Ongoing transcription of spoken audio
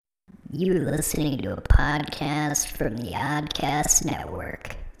You're listening to a podcast from the Oddcast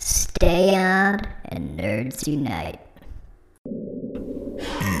Network. Stay on and nerds unite.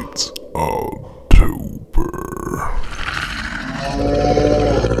 It's October.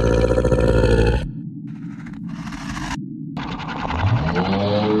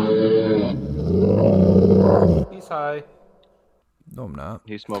 He's high. No, I'm not.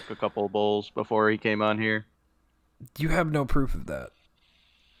 He smoked a couple of bowls before he came on here. You have no proof of that.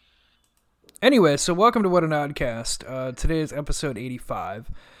 Anyway, so welcome to What an Oddcast. Today is episode 85.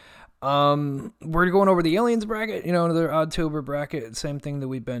 We're going over the Aliens bracket, another Oddtober bracket, same thing that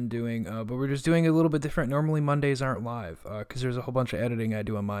we've been doing, but we're just doing it a little bit different. Normally Mondays aren't live, because there's a whole bunch of editing I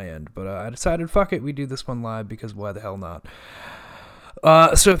do on my end, but I decided, fuck it, we do this one live, because why the hell not?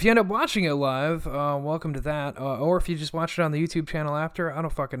 So if you end up watching it live, welcome to that, or if you just watch it on the YouTube channel after, I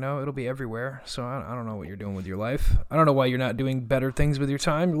don't fucking know, it'll be everywhere, so I don't know what you're doing with your life. I don't know why you're not doing better things with your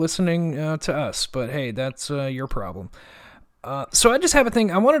time listening to us, but hey, that's your problem. So I just have a thing.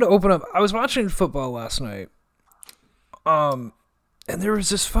 I wanted to open up. I was watching football last night. And there was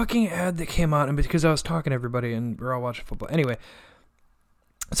this fucking ad that came on, and because I was talking to everybody and we're all watching football. Anyway,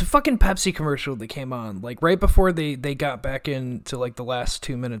 it's a fucking Pepsi commercial that came on, like right before they got back into like the last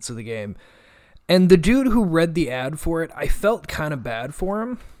 2 minutes of the game. And the dude who read the ad for it, I felt kind of bad for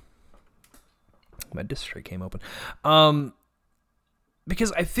him. My disc tray came open.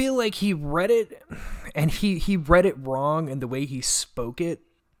 Because I feel like he read it, and he read it wrong, and the way he spoke it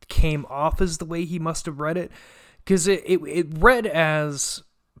came off as the way he must have read it. Because it read as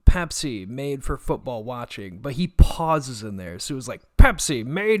Pepsi, made for football watching, but he pauses in there. So it was like, Pepsi,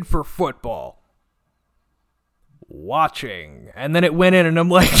 made for football watching. And then it went in, and I'm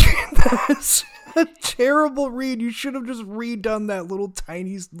like, that's a terrible read. You should have just redone that little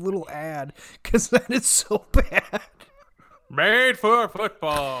tiny little ad, because that is so bad. Made for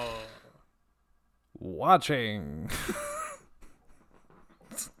football. Watching.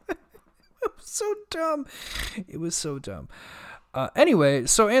 It was so dumb. It was so dumb. Anyway,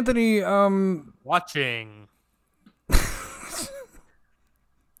 so Anthony, Watching.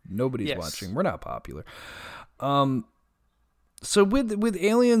 nobody's watching. We're not popular. So with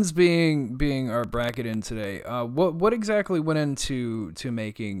aliens being our bracket in today, what exactly went into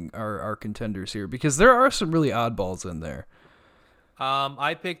making our contenders here? Because there are some really oddballs in there.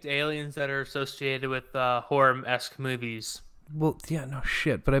 I picked aliens that are associated with horror-esque movies. Well, yeah, no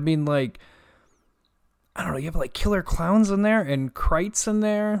shit. But I mean, like, I don't know. You have like killer clowns in there and Krites in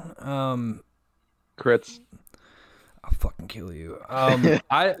there. Crits. I'll fucking kill you.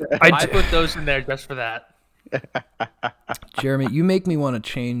 I put those in there just for that. Jeremy, you make me want to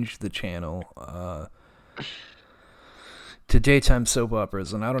change the channel to daytime soap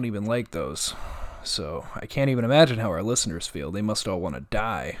operas, and I don't even like those. So I can't even imagine how our listeners feel. They must all want to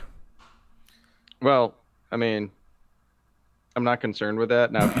die. Well, I mean, I'm not concerned with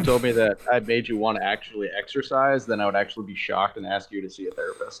that. Now, if you told me that I made you want to actually exercise, then I would actually be shocked and ask you to see a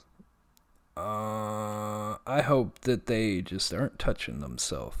therapist. I hope that they just aren't touching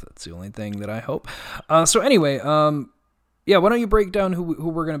themselves. That's the only thing that I hope. So anyway, yeah, why don't you break down who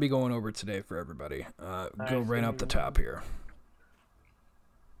we're going to be going over today for everybody? Go right up the top here.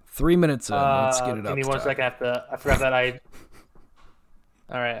 3 minutes in. Let's get it up. Give me 1 second. I forgot that I.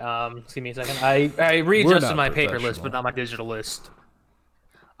 All right. Give me a second. I readjusted my paper list, but not my digital list.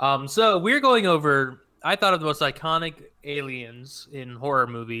 So we're going over. I thought of the most iconic aliens in horror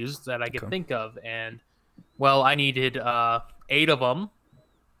movies that I could think of, and well, I needed 8 of them.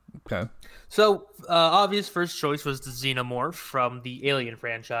 Okay. So obvious first choice was the Xenomorph from the Alien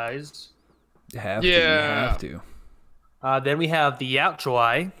franchise. You have to. Then we have the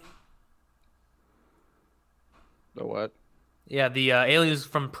Yautja. The what? Yeah, the aliens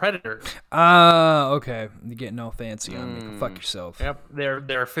from Predator. Okay. You're getting all fancy on me. Fuck yourself. Yep,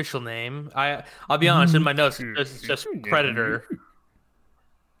 their official name. I'll be honest, in my notes, it's just Predator.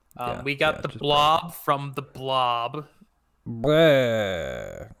 We got the Blob from the Blob.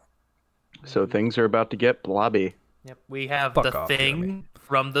 Bleh. So things are about to get blobby. Yep, we have Fuck the off, Thing Jeremy.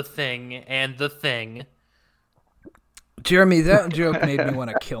 from the Thing and the Thing. Jeremy, that joke made me want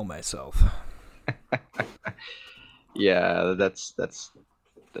to kill myself. Yeah, that's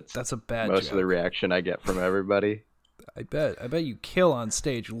a bad most joke. of the reaction I get from everybody. I bet you kill on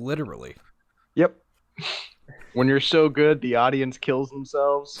stage, literally. Yep. When you're so good, the audience kills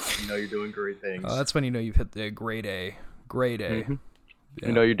themselves. You know you're doing great things. That's when you know you've hit the grade A. Grade A. Mm-hmm. Yeah.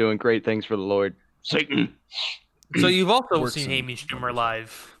 You know you're doing great things for the Lord. Satan. So you've also Works seen in- Amy Schumer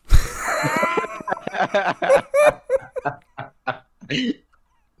live.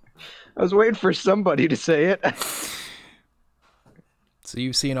 I was waiting for somebody to say it. So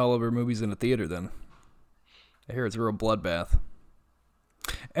you've seen all of her movies in the theater then. I hear it's a real bloodbath.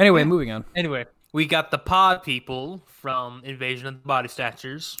 Anyway, moving on. Anyway, we got the pod people from Invasion of the Body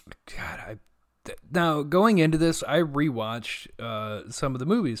Snatchers. God, now going into this, I rewatched some of the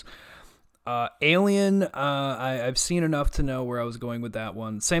movies. Alien, I've seen enough to know where I was going with that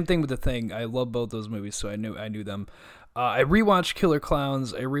one. Same thing with The Thing. I love both those movies, so I knew them. I rewatched Killer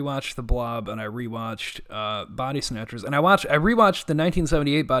Clowns, I rewatched The Blob, and I rewatched Body Snatchers. And I rewatched the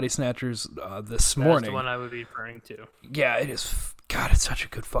 1978 Body Snatchers this morning. That's the one I would be referring to. Yeah, it is. God, it's such a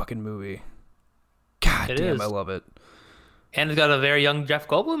good fucking movie. God damn, I love it. And it's got a very young Jeff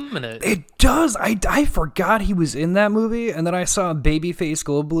Goldblum in it. It does. I forgot he was in that movie, and then I saw Babyface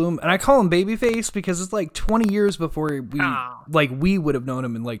Goldblum, and I call him Babyface because it's like 20 years before we would have known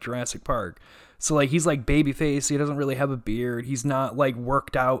him in like Jurassic Park. So like he's like Babyface. He doesn't really have a beard. He's not like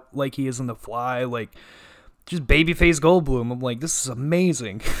worked out like he is in The Fly. Like just Babyface Goldblum. I'm like, this is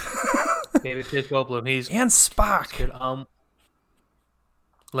amazing. Babyface Goldblum. And Spock. Good.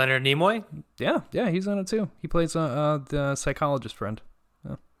 Leonard Nimoy? Yeah, he's on it too. He plays the psychologist friend.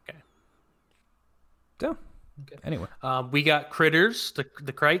 Yeah. Okay. Yeah. Okay. Anyway. We got Critters, the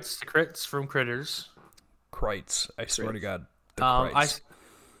Crits from Critters. Crites. I swear to God. The Crites.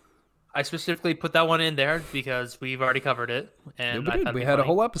 I specifically put that one in there because we've already covered it. And we had a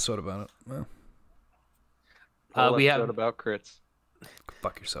whole episode about it. Yeah. We have about crits.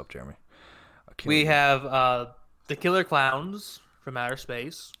 Fuck yourself, Jeremy. We have the Killer Clowns from Outer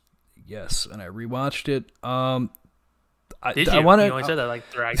Space. Yes, and I rewatched it. Did you? You only said that like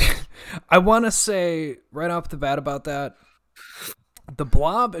thrice. I want to say right off the bat about that, the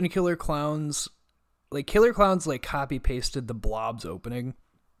Blob and Killer Clowns, like copy pasted the Blob's opening,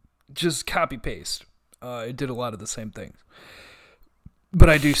 just copy paste. It did a lot of the same things, but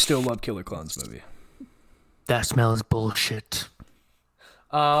I do still love Killer Clowns movie. That smells bullshit.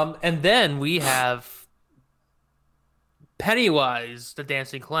 And then we have Pennywise, the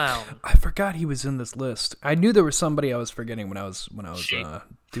dancing clown. I forgot he was in this list. I knew there was somebody I was forgetting when I was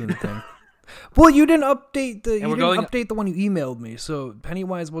doing the thing. Well, you didn't update the one you emailed me, so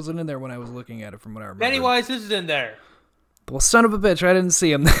Pennywise wasn't in there when I was looking at it from what I remember. Pennywise is in there. Well, son of a bitch, I didn't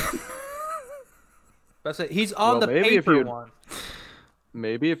see him. That's it. He's on the paper one.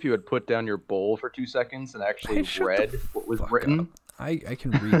 Maybe if you had put down your bowl for 2 seconds and actually read what was written. I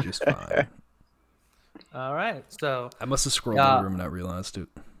can read just fine. All right, so I must have scrolled the room and not realized it.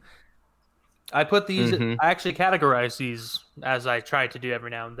 I put these. I actually categorize these as I try to do every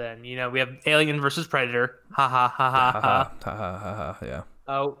now and then. You know, we have Alien versus Predator. Ha ha ha ha ha ha ha ha.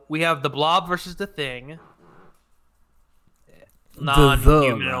 Yeah. We have the Blob versus the Thing.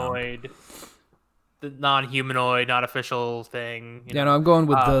 Non-humanoid. The non-humanoid, not official thing. Yeah, no, I'm going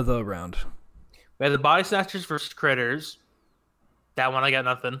with the round. We have the Body Snatchers versus Critters. That one I got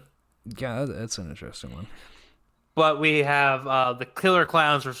nothing. Yeah, that's an interesting one. But we have the Killer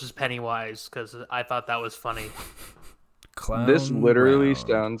Clowns versus Pennywise because I thought that was funny. This literally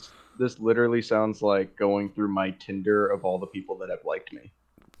sounds like going through my Tinder of all the people that have liked me.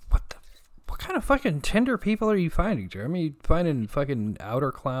 What kind of fucking Tinder people are you finding, Jeremy? You finding fucking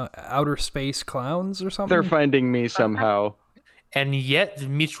outer space clowns or something? They're finding me somehow. And yet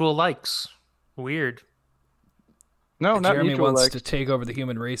mutual likes. Weird. No, not Jeremy mutual wants likes. to take over the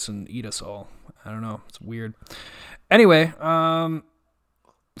human race and eat us all. I don't know. It's weird. Anyway, so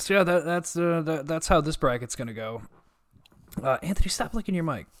yeah, that's how this bracket's gonna go. Anthony, stop licking your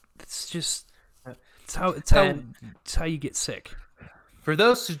mic. It's how you get sick. For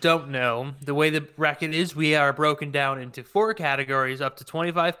those who don't know, the way the bracket is, we are broken down into 4 categories up to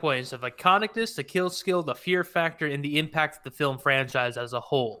 25 points of iconicness, the kill skill, the fear factor, and the impact of the film franchise as a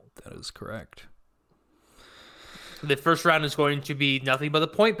whole. That is correct. The first round is going to be nothing but the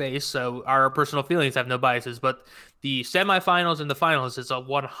point base, so our personal feelings have no biases, but the semifinals and the finals is a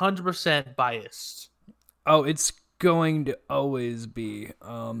 100% biased. Oh, it's going to always be,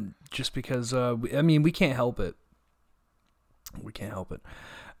 just because, we can't help it. We can't help it.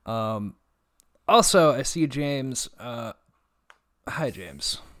 Also, I see James. Hi,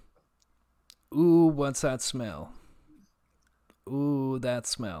 James. Ooh, what's that smell? Ooh, that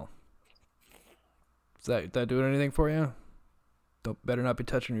smell. Is that doing anything for you? Better not be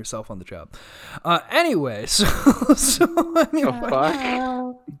touching yourself on the job. Anyway, so I mean,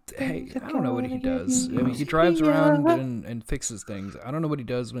 hey, I don't know what he does. I mean, he drives around and fixes things. I don't know what he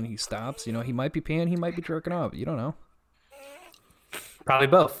does when he stops. You know, he might be peeing, he might be jerking off. You don't know. Probably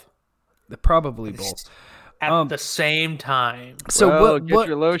both. Probably both. At the same time. So get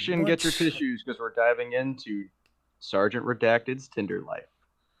your lotion, get your tissues, because we're diving into Sergeant Redacted's Tinder life.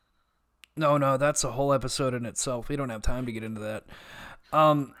 No, that's a whole episode in itself. We don't have time to get into that.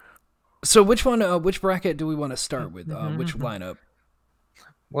 So which one? Which bracket do we want to start with? Which lineup?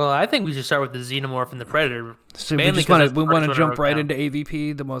 Well, I think we should start with the Xenomorph and the Predator. So we want to jump right into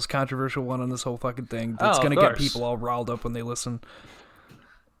AVP, the most controversial one on this whole fucking thing. That's going to get people all riled up when they listen.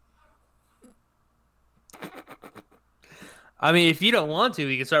 I mean, if you don't want to,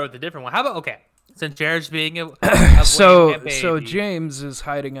 we can start with a different one. How about since Jared's being a so James is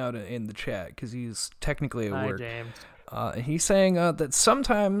hiding out in the chat because he's technically at work. James. He's saying that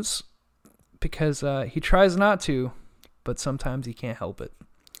sometimes, because he tries not to, but sometimes he can't help it.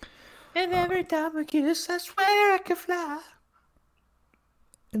 And every time I kiss, I swear I can fly.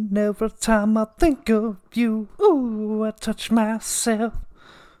 And every time I think of you, ooh, I touch myself.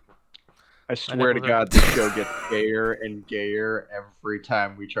 I swear to God, this show gets gayer and gayer every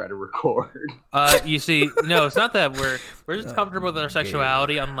time we try to record. You see, no, it's not that we're just comfortable with our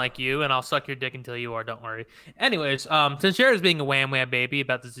sexuality, unlike you, and I'll suck your dick until you are. Don't worry. Anyways, since Jared's being a wham wham baby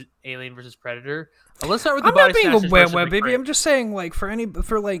about this Alien versus Predator, let's start with the body snatchers. I'm not being a wham wham baby. I'm just saying, like, for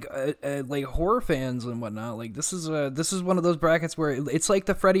horror fans and whatnot, like this is one of those brackets where it's like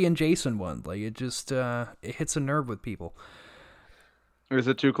the Freddy and Jason one. Like it just it hits a nerve with people. Is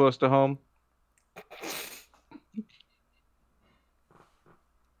it too close to home?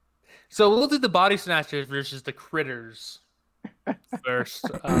 So we'll do the body snatchers versus the critters first.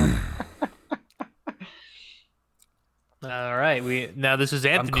 All right, now this is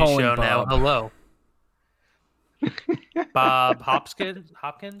Anthony's show. Bob. Now, hello, Bob Hopkins.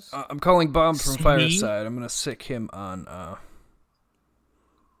 I'm calling Bob from Fireside. I'm gonna sick him on. I'm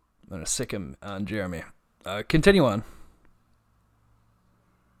gonna sick him on Jeremy. Continue on.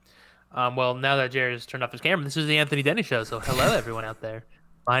 Well, now that Jared has turned off his camera, this is the Anthony Denny Show. So hello, everyone out there.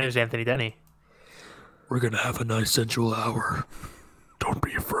 My name is Anthony Denny. We're going to have a nice sensual hour. Don't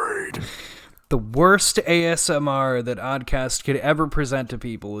be afraid. The worst ASMR that Oddcast could ever present to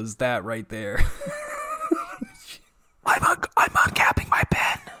people is that right there. I'm uncapping my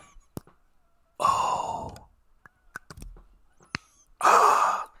pen. Oh.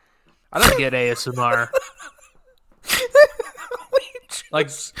 I don't get ASMR. We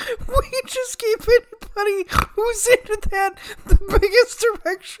just gave anybody who's into that the biggest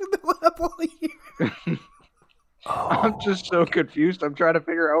direction they'll have all year. I'm just so confused. I'm trying to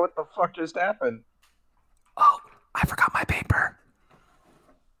figure out what the fuck just happened. Oh, I forgot my paper.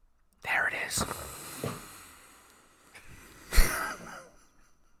 There it is.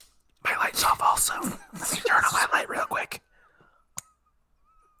 My light's off also. Let me turn on my light real quick.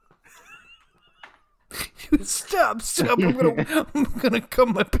 Stop! I'm gonna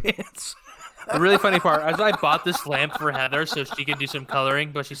cum my pants. The really funny part is I bought this lamp for Heather so she could do some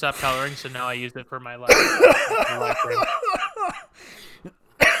coloring, but she stopped coloring, so now I used it for my light.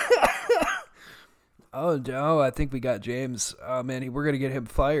 Oh no! I think we got James. Oh man, we're gonna get him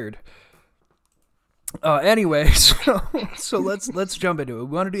fired. Anyway, so let's jump into it.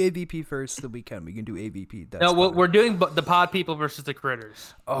 We want to do AVP first, then we can do AVP. No, we're doing the pod people versus the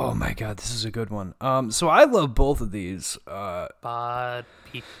critters. Oh my god, this is a good one. So I love both of these. Pod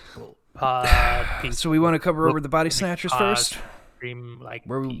people. So we want to cover over the body snatchers first.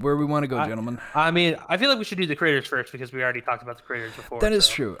 Where we want to go, gentlemen. I mean, I feel like we should do the critters first because we already talked about the critters before. That is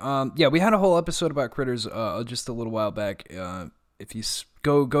true. Yeah, we had a whole episode about critters just a little while back. If you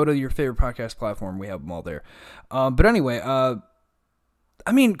go to your favorite podcast platform, we have them all there. But anyway, I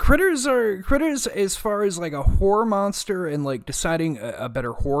mean, critters as far as like a horror monster and like deciding a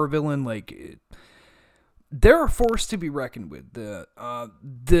better horror villain, like they're a force to be reckoned with. I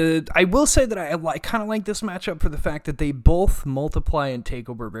will say that I kind of like this matchup for the fact that they both multiply and take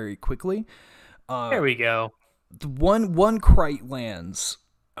over very quickly. There we go. One Krite lands.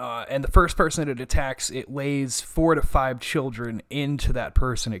 And the first person it attacks, it lays 4 to 5 children into that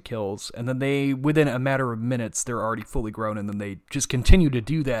person it kills. And then within a matter of minutes, they're already fully grown. And then they just continue to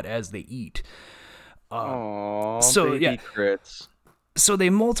do that as they eat. Baby crits. So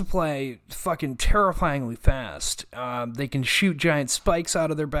they multiply fucking terrifyingly fast. They can shoot giant spikes out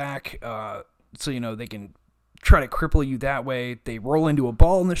of their back. So, they can try to cripple you that way. They roll into a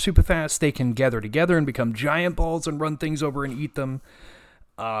ball and they're super fast. They can gather together and become giant balls and run things over and eat them.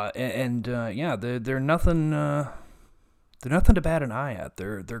 They're nothing. They're nothing to bat an eye at.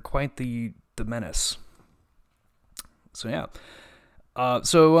 They're quite the menace. So yeah.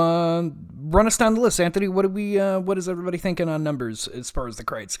 Run us down the list, Anthony. What is everybody thinking on numbers as far as the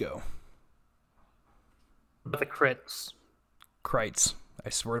Krites go? The crits. Krites. I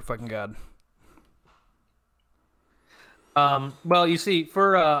swear to fucking God. Well, you see,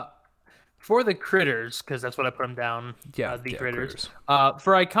 for the critters, because that's what I put them down. Yeah, the critters.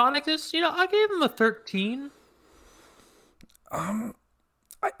 For Iconicus, I gave him a 13.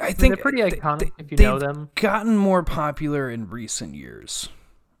 I think they're pretty iconic if you know them. Gotten more popular in recent years.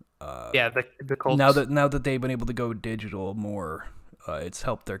 Yeah, the Colts. Now that they've been able to go digital more, it's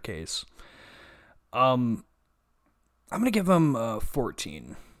helped their case. I'm gonna give them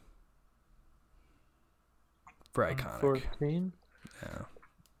 14 for iconic. 14.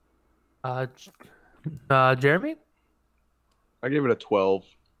 Yeah. Jeremy? I give it a 12.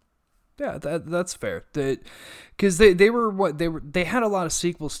 Yeah, that's fair. Because they had a lot of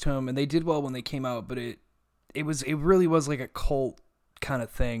sequels to them, and they did well when they came out, but it really was like a cult kind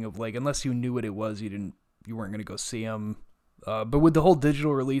of thing of like, unless you knew what it was, you weren't gonna go see them. But with the whole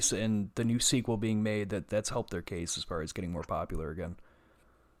digital release and the new sequel being made, that's helped their case as far as getting more popular again.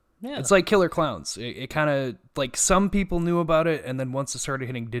 Yeah. It's like Killer Clowns. It kind of, like, some people knew about it, and then once it started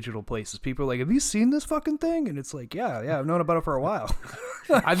hitting digital places, people were like, have you seen this fucking thing? And it's like, yeah, I've known about it for a while.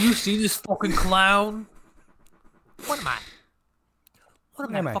 Have you seen this fucking clown? What am I? What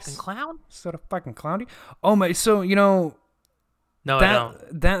am I, a fucking clown? Sort of fucking clowny? Oh my, so, you know... No, I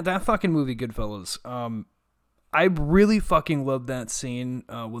don't. That fucking movie, Goodfellas, I really fucking love that scene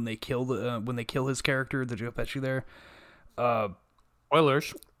when they kill his character, the Joe Pesci there.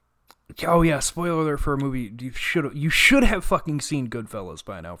 Spoilers. Oh yeah, spoiler alert for a movie you should have fucking seen Goodfellas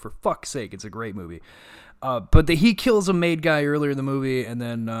by now. For fuck's sake, it's a great movie. But he kills a made guy earlier in the movie, and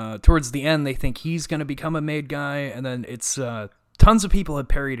then towards the end they think he's gonna become a made guy, and then it's tons of people have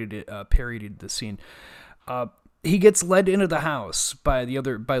parodied the scene. He gets led into the house by the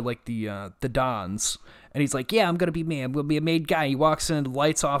Dons, and he's like, yeah, I'm gonna be a made guy. He walks in,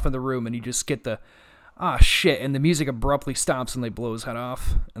 lights off in the room, and you just get the shit, and the music abruptly stops and they blow his head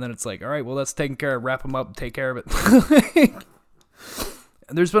off, and then it's like, all right, well, that's taken care of, wrap him up and take care of it.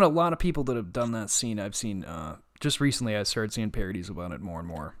 And there's been a lot of people that have done that scene. I've seen just recently I started seeing parodies about it more and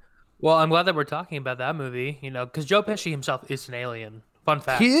more. Well, I'm glad that we're talking about that movie, because Joe Pesci himself is an alien. Fun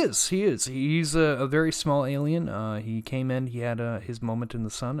fact. He is. He's a very small alien. He came in, he had his moment in the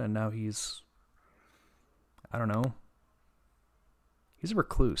sun, and now he's, I don't know, he's a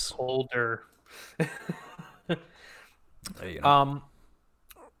recluse. Older.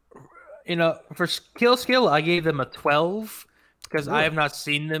 For Kill Skill, I gave them a 12 because I have not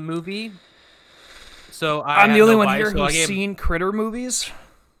seen the movie. So I'm the only one here who's seen Critter movies.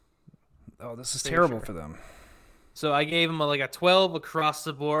 Oh, this is terrible for them. So I gave them a 12 across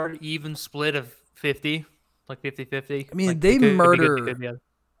the board, even split of 50, like 50-50. I mean, they murder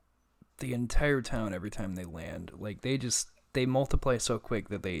the entire town every time they land. Like, they multiply so quick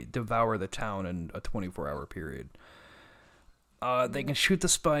that they devour the town in a 24-hour period. They can shoot the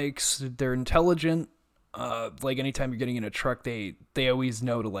spikes. They're intelligent. Like, anytime you're getting in a truck, they always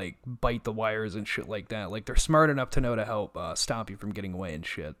know to, like, bite the wires and shit like that. Like, they're smart enough to know to help stop you from getting away and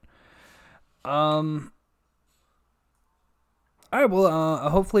shit. All right, well,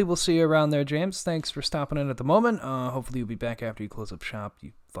 hopefully we'll see you around there, James. Thanks for stopping in at the moment. Hopefully you'll be back after you close up shop,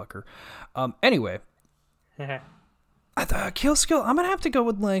 you fucker. Anyway. Kill Skill, I'm going to have to go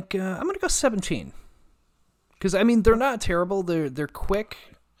with, I'm going to go 17. Because, I mean, they're not terrible. They're quick.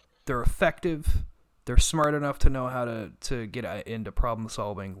 They're effective. They're smart enough to know how to get into problem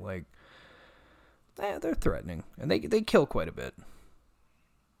solving. Like, they're threatening. And they kill quite a bit.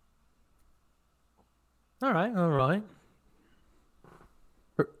 All right.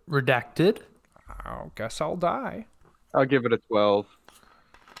 Redacted. I guess I'll die. I'll give it a 12.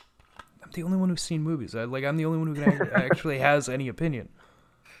 I'm the only one who's seen movies. I'm the only one who actually has any opinion.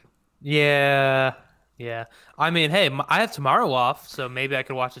 Yeah. I mean, hey, I have tomorrow off, so maybe I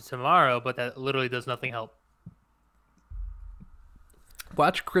could watch it tomorrow, but that literally does nothing help.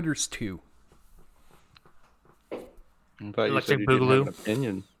 Watch Critters 2. I thought you said you didn't have an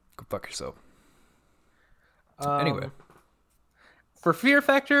opinion. Go fuck yourself. Anyway. For Fear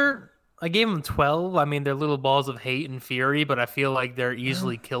Factor, I gave them 12. I mean, they're little balls of hate and fury, but I feel like they're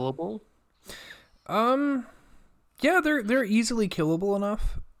easily killable. Yeah, they're easily killable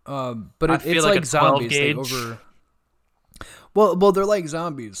enough. But it's like zombies. Well, they're like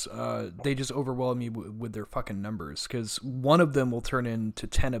zombies. They just overwhelm you with their fucking numbers. Because one of them will turn into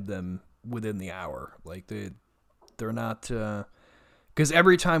 10 of them within the hour. Like they're not. Because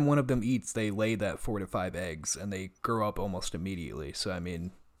every time one of them eats, they lay that 4 to 5 eggs, and they grow up almost immediately. So, I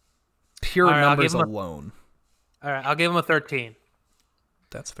mean, pure numbers alone. All right, I'll give them a 13.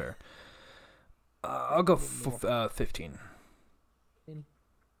 That's fair. I'll go 15.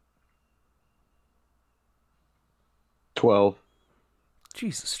 12.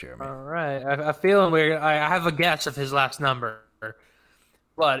 Jesus, Jeremy. All right, I feel I have a guess of his last number.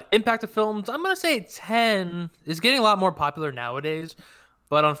 But Impact of Films, I'm going to say 10 is getting a lot more popular nowadays.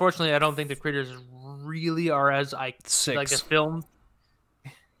 But unfortunately, I don't think the Critters really are as like a film.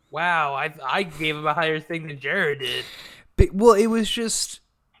 Wow, I gave him a higher thing than Jared did. But, well, it was just...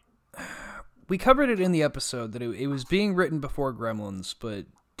 We covered it in the episode that it was being written before Gremlins, but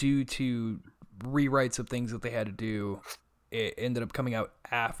due to rewrites of things that they had to do, it ended up coming out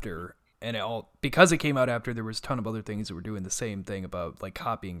after. And because it came out after, there was a ton of other things that were doing the same thing about like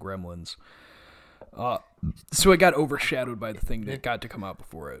copying Gremlins. So it got overshadowed by the thing that got to come out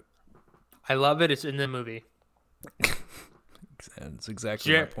before it. I love it. It's in the movie. It's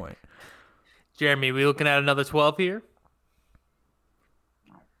exactly my point. Jeremy, we looking at another 12 here?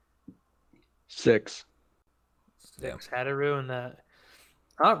 6. Yeah. Had to ruin that.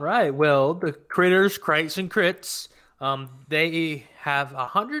 All right. Well, the Critters, Krites, and Crits, they have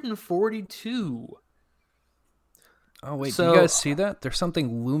 142. Oh, wait. Do you guys see that? There's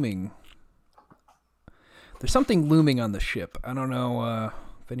something looming. There's something looming on the ship. I don't know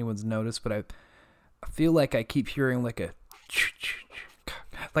if anyone's noticed, but I feel like I keep hearing like a...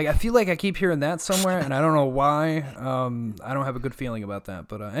 Like, I feel like I keep hearing that somewhere, and I don't know why. I don't have a good feeling about that.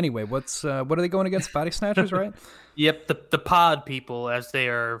 But anyway, what are they going against? Body Snatchers, right? Yep, the pod people, as they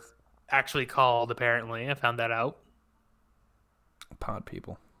are actually called, apparently. I found that out. Pod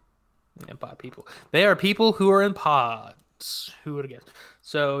people. Yeah, pod people. They are people who are in pods. Who would have guessed?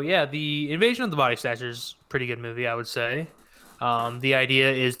 So, yeah, the Invasion of the Body Snatchers, pretty good movie, I would say. The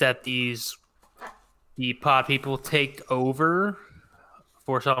idea is that the pod people take over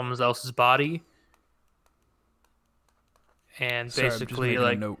for someone else's body, and basically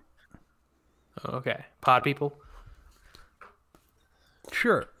like note. Okay, pod people.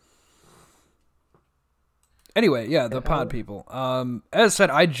 Sure. Anyway, yeah, the pod people. As I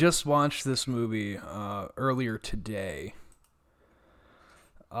said, I just watched this movie earlier today.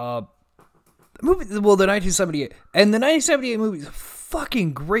 The 1978, and the 1978 movie is a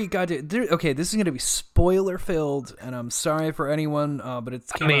fucking great goddamn. Okay, this is gonna be spoiler filled, and I'm sorry for anyone, but it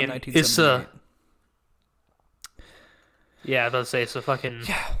came out in 1978. Yeah, I was about to say it's a fucking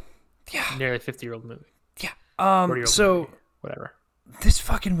yeah, nearly 50-year-old movie. Yeah. So movie, whatever. This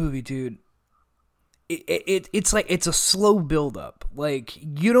fucking movie, dude. It's like it's a slow build up. Like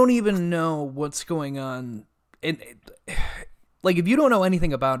you don't even know what's going on, and like if you don't know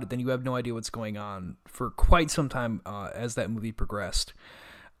anything about it, then you have no idea what's going on for quite some time as that movie progressed.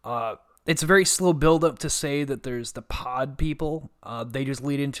 It's a very slow build up to say that there's the pod people. They just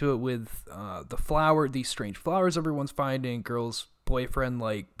lead into it with these strange flowers everyone's finding. Girl's boyfriend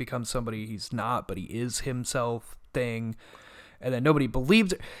like becomes somebody he's not, but he is himself thing. And then nobody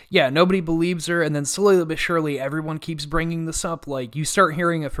believes her. Yeah, nobody believes her. And then slowly but surely, everyone keeps bringing this up. Like, you start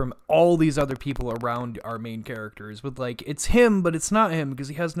hearing it from all these other people around our main characters with, like, it's him, but it's not him because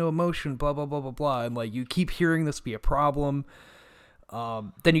he has no emotion, blah, blah, blah, blah, blah. And, like, you keep hearing this be a problem.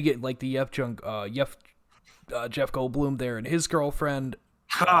 Then you get, like, the Jeff Goldblum there and his girlfriend.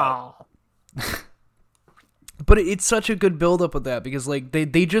 But it's such a good build-up with that because, like,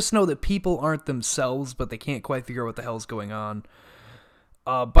 they just know that people aren't themselves, but they can't quite figure out what the hell's going on.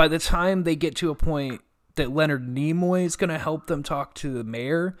 By the time they get to a point that Leonard Nimoy is going to help them talk to the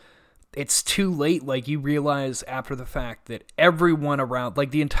mayor, it's too late. Like, you realize after the fact that everyone around, like,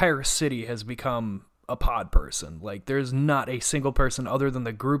 the entire city has become a pod person. Like, there's not a single person other than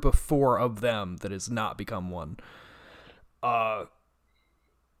the group of 4 of them that has not become one.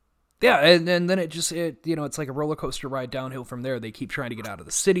 Yeah, and then it's like a roller coaster ride downhill from there. They keep trying to get out of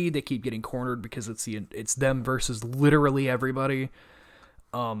the city. They keep getting cornered because it's them versus literally everybody.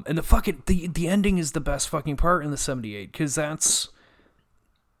 And the ending is the best fucking part in the 78 because that's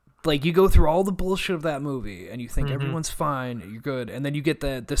like you go through all the bullshit of that movie and you think everyone's fine, you're good, and then you get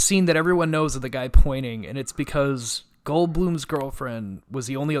the scene that everyone knows of the guy pointing, and it's because Goldblum's girlfriend was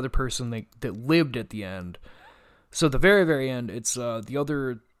the only other person that lived at the end. So at the very, very end, it's the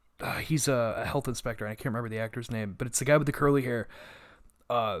other. He's a health inspector, and I can't remember the actor's name, but it's the guy with the curly hair.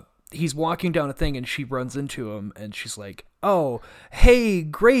 He's walking down a thing, and she runs into him, and she's like, "Oh, hey,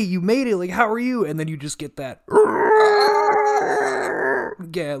 great, you made it. Like, how are you?" And then you just get that,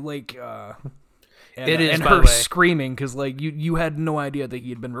 yeah, like, and her screaming because like you had no idea that he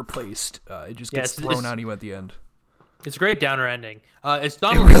had been replaced. It just gets thrown on you at the end. It's a great downer ending. It's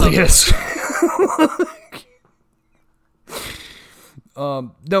It really is.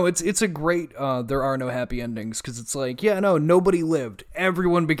 No, it's a great, there are no happy endings, because it's like, yeah, no, nobody lived.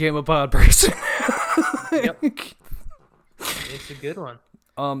 Everyone became a pod person. Yep. It's a good one.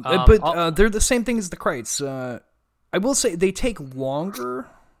 But they're the same thing as the Krites. I will say they take longer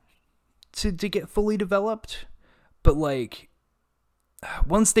to get fully developed, but like,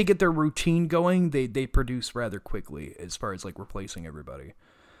 once they get their routine going, they produce rather quickly as far as like replacing everybody.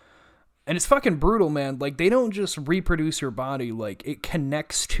 And it's fucking brutal, man. Like, they don't just reproduce your body, like, it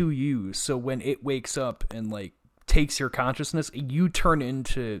connects to you. So when it wakes up and, like, takes your consciousness, you turn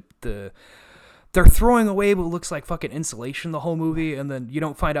into the... They're throwing away what looks like fucking insulation the whole movie, and then you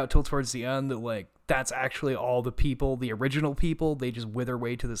don't find out till towards the end that, like, that's actually all the people, the original people. They just wither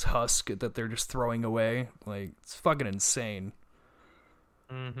away to this husk that they're just throwing away. Like, it's fucking insane.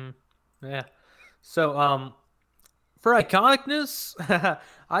 Yeah. So, for iconicness,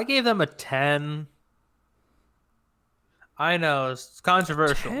 I gave them a 10. I know, it's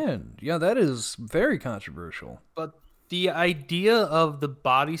controversial. 10? Yeah, that is very controversial. But the idea of the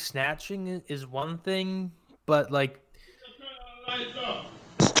body snatching is one thing, but, like...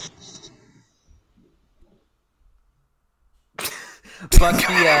 but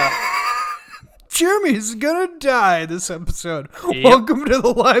the, Jeremy's gonna die this episode. Yep. Welcome to the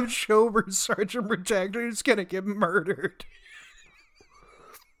live show where Sergeant Protector is gonna get murdered.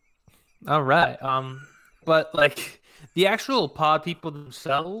 All right. But like the actual pod people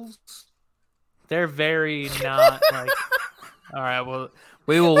themselves, they're very not like. All right. Well,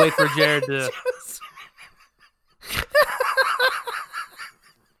 we will wait for Jared to.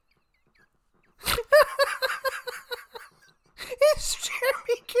 Is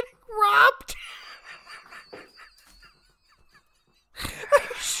Jeremy getting robbed? I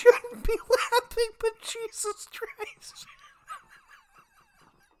shouldn't be laughing, but Jesus Christ.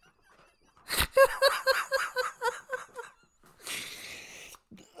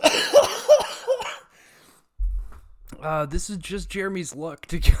 This is just Jeremy's luck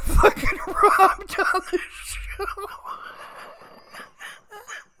to get fucking robbed on the show.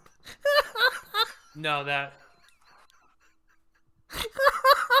 No, that.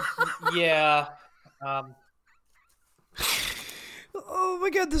 Yeah. Oh my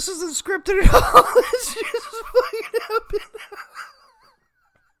god, this isn't scripted at all. It's just fucking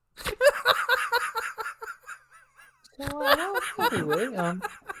happened. Anyway,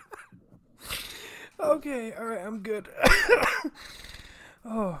 Okay, alright, I'm good.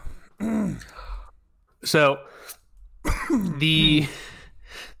 Oh. So the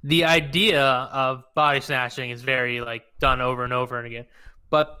idea of body snatching is very like done over and over and again,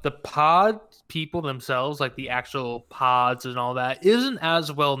 but the pod people themselves, like the actual pods and all that, isn't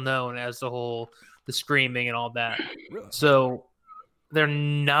as well known as the screaming and all that. Really? So they're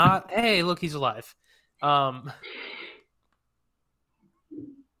not. Hey, look, he's alive.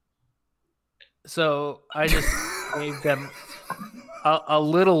 So I just gave them a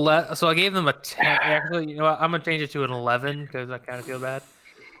little less. So I gave them a 10. Actually, you know what? I'm gonna change it to an 11 because I kind of feel bad.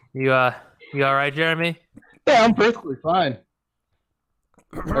 You all right, Jeremy? Yeah, I'm perfectly fine.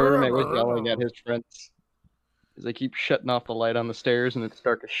 My roommate was yelling at his friends because they keep shutting off the light on the stairs and it's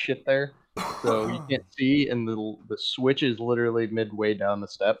dark as shit there, so you can't see, and the switch is literally midway down the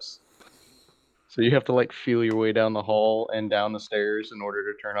steps. So you have to like feel your way down the hall and down the stairs in order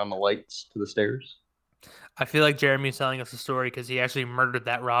to turn on the lights to the stairs. I feel like Jeremy's telling us a story because he actually murdered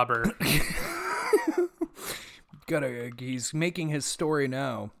that robber. He's making his story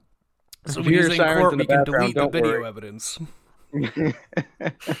now. So If when you he's hear in sirens court, in we the can background, delete the don't video worry. evidence. If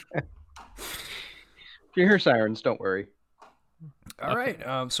you hear sirens, don't worry. All right.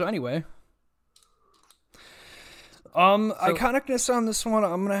 So anyway, iconicness on this one,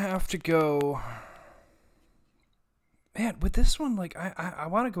 I'm gonna have to go. Man, with this one, like I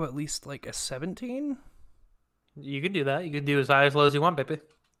want to go at least like a 17. You can do that. You can do as high as low as you want, baby.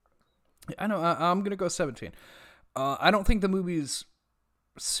 I know. I'm gonna go 17. I don't think the movie's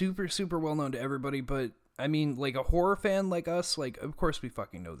super well known to everybody, but I mean, like a horror fan like us, like of course we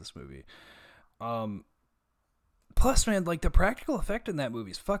fucking know this movie. Plus, man, like the practical effect in that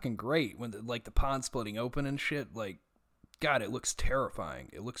movie is fucking great when like the pond splitting open and shit. Like, God, it looks terrifying.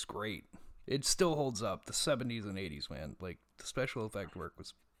 It looks great. It still holds up. The 70s and 80s, man. Like the special effect work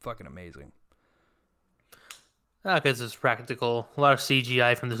was fucking amazing. Because it's practical. A lot of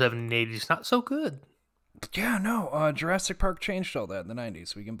CGI from the 70s and 80s, not so good. Yeah, no. Jurassic Park changed all that in the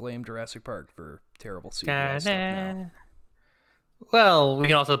 90s. We can blame Jurassic Park for terrible CGI stuff now. Well, we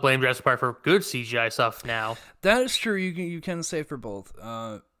can also blame Jurassic Park for good CGI stuff now. That is true. You can say for both.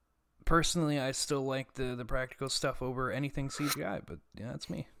 Personally, I still like the practical stuff over anything CGI, but yeah, that's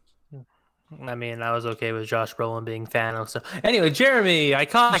me. I mean, I was okay with Josh Brolin being Thanos. So. Anyway, Jeremy,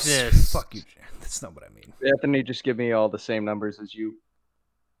 iconicness. Fuck you, that's not what I mean. Anthony, just give me all the same numbers as you.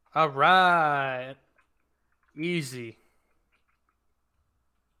 All right. Easy.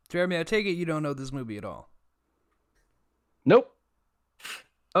 Jeremy, I take it you don't know this movie at all. Nope.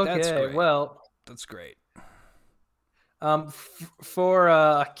 Okay, That's great. well. That's great.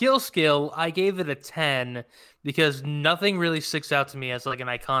 For kill skill, I gave it a 10 because nothing really sticks out to me as like an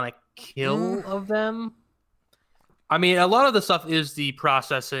iconic kill of them. I mean, a lot of the stuff is the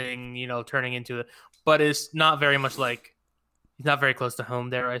processing, turning into it, but it's not very much like, it's not very close to home,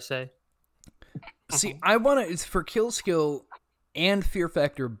 dare I say. See, I want to, for kill skill and fear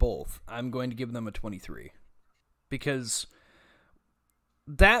factor both, I'm going to give them a 23. Because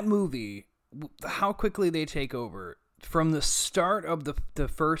that movie, how quickly they take over, from the start of the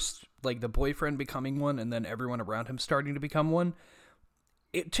first, like the boyfriend becoming one and then everyone around him starting to become one,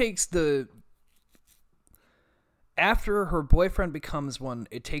 it takes after her boyfriend becomes one,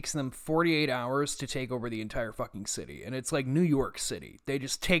 it takes them 48 hours to take over the entire fucking city. And it's like New York City. They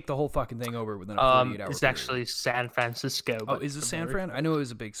just take the whole fucking thing over within a 48-hour period. It's actually San Francisco. Oh, is it San Fran? I knew it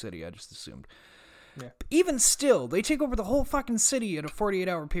was a big city. I just assumed. Yeah. Even still, they take over the whole fucking city in a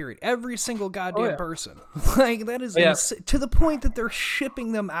 48-hour period. Every single goddamn person. Like, that is to the point that they're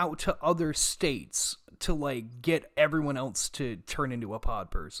shipping them out to other states to, like, get everyone else to turn into a pod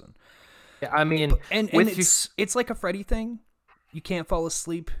person. Yeah, I mean, and it's like a Freddy thing. You can't fall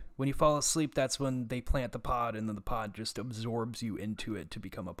asleep. When you fall asleep, that's when they plant the pod, and then the pod just absorbs you into it to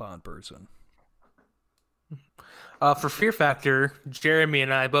become a pod person. For Fear Factor, Jeremy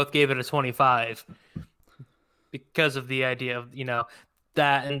and I both gave it a 25 because of the idea of,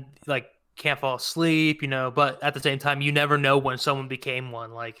 that and, like, can't fall asleep, but at the same time, you never know when someone became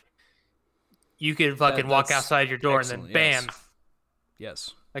one. Like, you could fucking walk outside your door and then bam.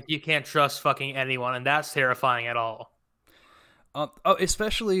 Yes. Like, you can't trust fucking anyone, and that's terrifying at all.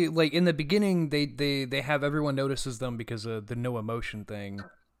 Especially, like, in the beginning, they have everyone notices them because of the no emotion thing.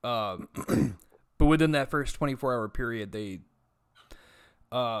 But within that first 24-hour period,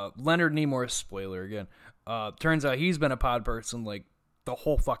 Leonard Nimoy, spoiler again, turns out he's been a pod person, like, the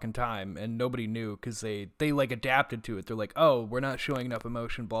whole fucking time, and nobody knew because they like, adapted to it. They're like, oh, we're not showing enough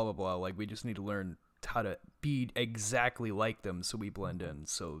emotion, blah, blah, blah. Like, we just need to learn how to be exactly like them so we blend in.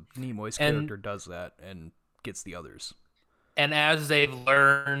 So Nimoy's character does that and gets the others. And as they've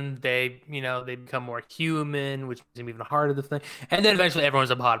learned, they become more human, which is even harder to think. And then eventually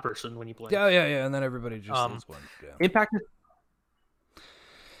everyone's a pod person when you blend. Yeah. And then everybody just is one. Yeah. Impact.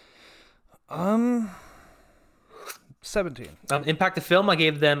 17. Impact the film, I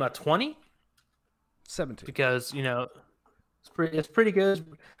gave them a 20. 17. Because, it's pretty good.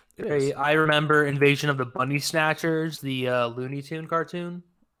 I remember Invasion of the Bunny Snatchers, the Looney Tune cartoon.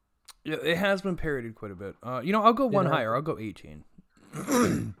 Yeah, it has been parodied quite a bit. I'll go one higher. I'll go 18.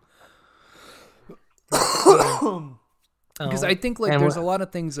 Because I think, like, there's a lot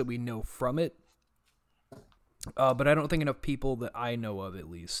of things that we know from it, but I don't think enough people that I know of, at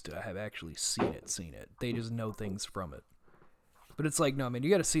least, have actually seen it. They just know things from it. But it's like, no, man, you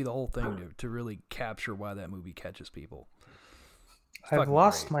got to see the whole thing to really capture why that movie catches people. I've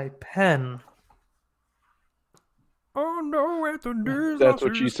lost my pen. Oh no, that's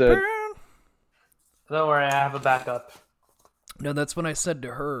what she said. Don't worry, I have a backup. No, that's when I said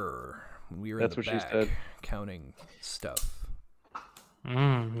to her when we were in the back, she said. Counting stuff.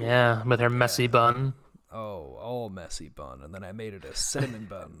 Yeah, with her messy bun. Oh, all messy bun, and then I made it a cinnamon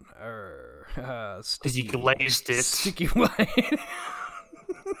bun. Because you glazed it. Sticky white.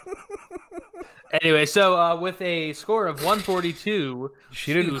 Anyway, so with a score of 142,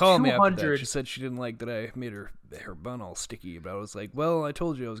 she didn't call me after that. She said she didn't like that I made her bun all sticky, but I was like, well, I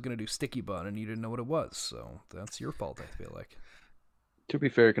told you I was going to do sticky bun, and you didn't know what it was, so that's your fault, I feel like. To be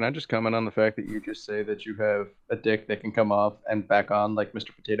fair, can I just comment on the fact that you just say that you have a dick that can come off and back on like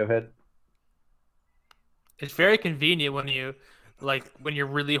Mr. Potato Head? It's very convenient when you're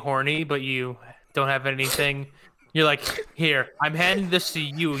really horny, but you don't have anything. You're like, here, I'm handing this to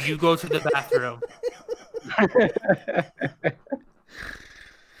you. You go to the bathroom.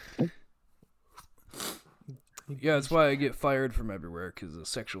 Yeah, that's why I get fired from everywhere, because of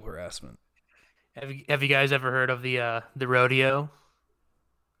sexual harassment. Have you guys ever heard of the rodeo?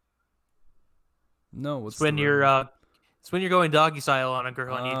 No, what's it's when you're going doggy style on a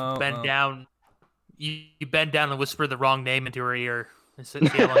girl and you bend down. You bend down and whisper the wrong name into her ear and see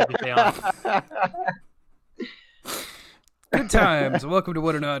how long you can stay on. Good times. Welcome to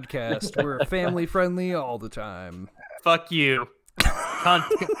What an Oddcast. We're family friendly all the time. Fuck you. Cunt,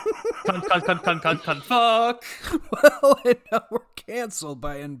 fuck. Well, and now we're canceled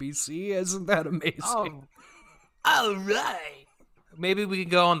by NBC. Isn't that amazing? Oh, all right. Maybe we can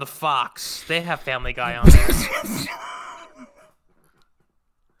go on the Fox. They have Family Guy on there.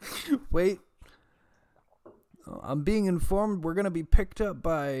 Wait. I'm being informed we're going to be picked up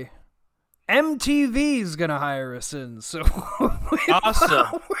by... MTV's gonna hire us in, so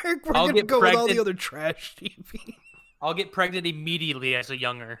awesome. We're gonna go with all the other trash TV. I'll get pregnant immediately as a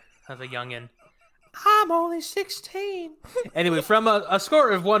youngin. I'm only 16. Anyway, from a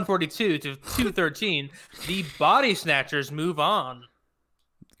score of 142 to 213, the Body Snatchers move on.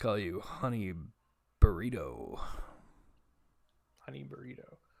 Call you Honey Burrito. Honey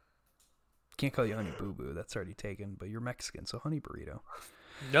Burrito. Can't call you Honey Boo Boo. That's already taken. But you're Mexican, so Honey Burrito.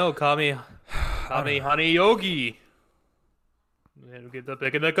 No, call me Honey Yogi. And get the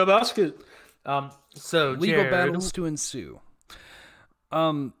pick in the basket. So legal Jared, battles to ensue.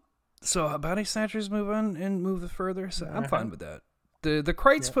 So Body Snatchers move on and move further. So I'm fine with that. The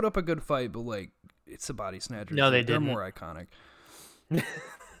Krites put up a good fight, but like it's the Body Snatchers. No, they're didn't. more iconic.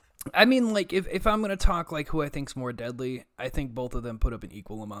 I mean, like if I'm gonna talk like who I think's more deadly, I think both of them put up an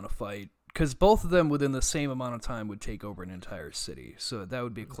equal amount of fight because both of them within the same amount of time would take over an entire city. So that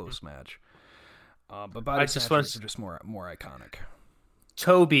would be a close match. But Body Snatchers are just more iconic.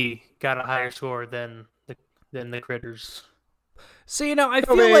 Toby got a higher score than the Critters. So, you know, I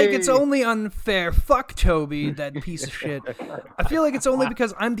feel like it's only unfair. Fuck Toby, that piece of shit. I feel like it's only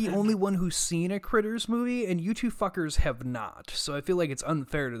because I'm the only one who's seen a Critters movie, and you two fuckers have not. So I feel like it's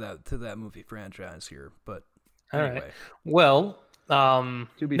unfair to that movie franchise here. But anyway. All right. Well, to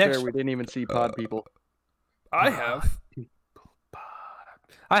be fair, we didn't even see Pod People. I have.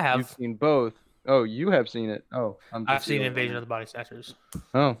 You've seen both. Oh, you have seen it. Oh, I've seen Invasion of the Body Snatchers.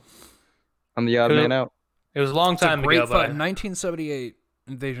 Oh, I'm the odd man out. It was a long time ago, but 1978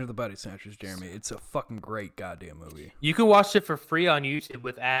 Invasion of the Body Snatchers, Jeremy. It's a fucking great goddamn movie. You can watch it for free on YouTube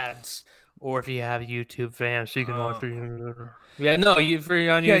with ads, or if you have YouTube fans, so you can watch it. Yeah, no, you free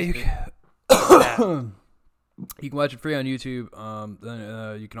on YouTube. Yeah, you can watch it free on YouTube.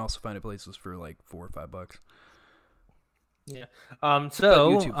 Then you can also find it places for like $4 or $5. Yeah.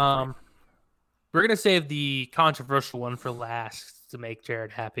 So we're gonna save the controversial one for last to make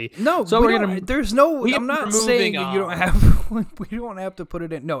Jared happy. No, so I'm not saying you don't have. We don't have to put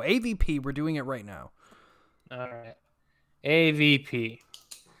it in. No, AVP. We're doing it right now. All right, AVP.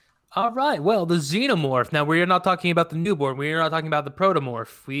 All right. Well, the Xenomorph. Now we are not talking about the newborn. We are not talking about the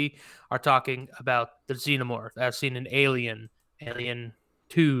protomorph. We are talking about the Xenomorph, as seen in Alien, Alien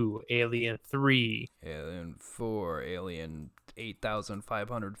 2, Alien 3, Alien 4, Alien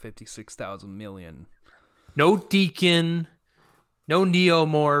 8,556,000 million. No Deacon. No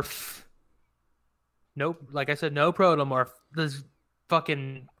Neomorph. Nope. Like I said, no Protomorph. This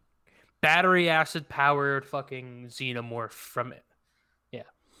fucking battery acid powered fucking Xenomorph from it. Yeah.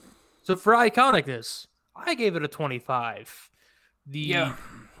 So for iconicness, I gave it a 25. The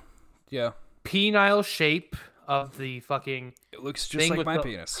penile shape of the fucking it looks just like my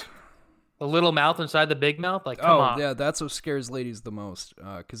penis. The little mouth inside the big mouth, like come on. Yeah, that's what scares ladies the most,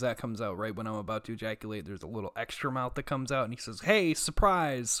 because that comes out right when I'm about to ejaculate. There's a little extra mouth that comes out, and he says, "Hey,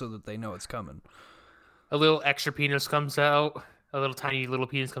 surprise!" so that they know it's coming. A little extra penis comes out. A little tiny little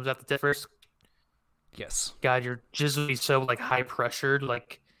penis comes out the tip first. Yes. God, your jizz would be so like high pressured,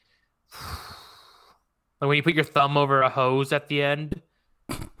 like when you put your thumb over a hose at the end.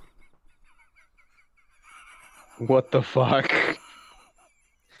 What the fuck?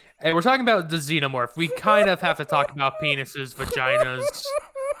 And we're talking about the Xenomorph. We kind of have to talk about penises, vaginas,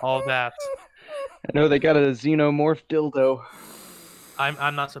 all that. I know they got a Xenomorph dildo.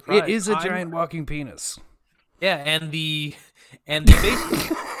 I'm not surprised. It is a giant walking penis. Yeah, and the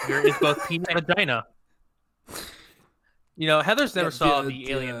base here is both penis and vagina. You know, Heather's never saw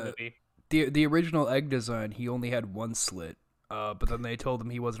the Alien movie. The original egg design, he only had one slit, but then they told him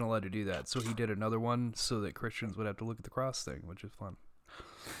he wasn't allowed to do that, so he did another one so that Christians would have to look at the cross thing, which is fun.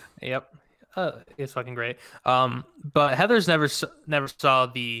 Yep, it's fucking great. But Heather's never saw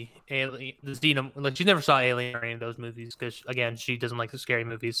the Alien, the Xenomorph. Like she never saw Alien or any of those movies because again, she doesn't like the scary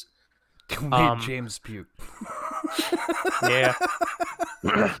movies. Made James puke. Yeah.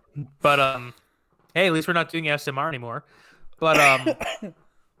 But hey, at least we're not doing ASMR anymore. But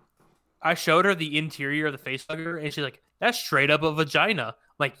I showed her the interior of the facehugger, and she's like, "That's straight up a vagina." I'm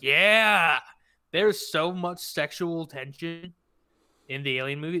like, yeah, there's so much sexual tension in the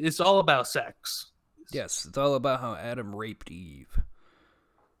Alien movie. It's all about sex. Yes, it's all about how Adam raped Eve.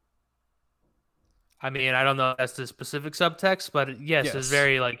 I mean, I don't know if that's the specific subtext, but yes. It's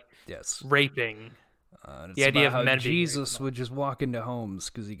very like raping. The idea of how Jesus would just walk into homes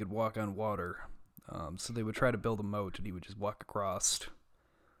because he could walk on water. So they would try to build a moat, and he would just walk across.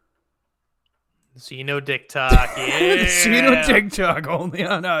 So you know TikTok, yeah. So you know TikTok only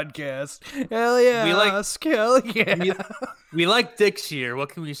on Oddcast. Hell yeah, hell yeah. We like dicks here. What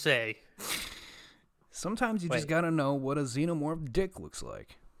can we say? Sometimes you just gotta know what a xenomorph dick looks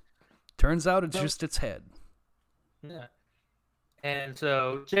like. Turns out it's just its head. Yeah. And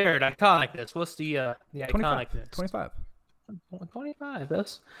so, Jared, iconicness. What's the iconicness? 25. 25.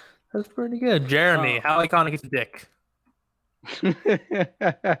 That's pretty good. Jeremy, how iconic is Dick?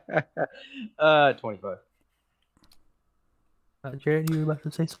 25. Jared, you were about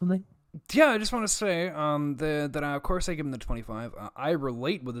to say something? Yeah, I just want to say that of course I give him the 25. I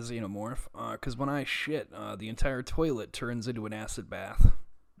relate with the xenomorph because when I shit, the entire toilet turns into an acid bath.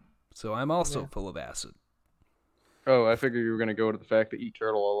 So I'm also full of acid. Oh, I figured you were going to go to the fact that eat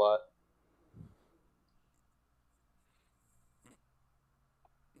turtle a lot.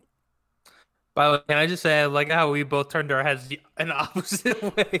 By the way, can I just say, I like how we both turned our heads an opposite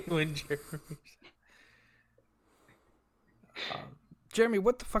way when Jeremy... Jeremy,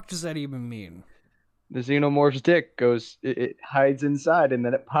 what the fuck does that even mean? The xenomorph's dick goes, it hides inside and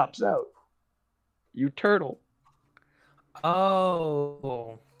then it pops out. You turtle.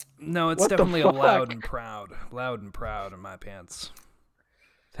 Oh. No, it's What the definitely a fuck? loud and proud in my pants.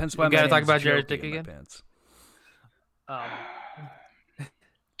 Hence why We gotta my talk name's about Jared's Jokey dick in my again? pants.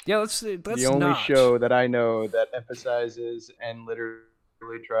 Yeah, let's The only not. show that I know that emphasizes and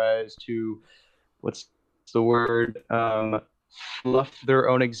literally tries to, what's the word, fluff their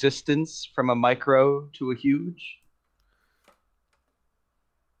own existence from a micro to a huge.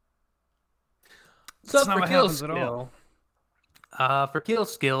 So That's not for what kill happens at all. skill, for kill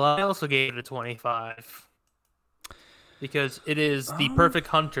skill, I also gave it a 25 because it is the perfect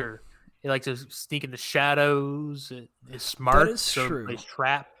hunter. It likes to sneak into shadows. It is smart. That is so true. It plays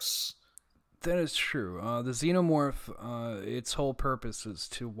traps. That is true. The xenomorph, its whole purpose is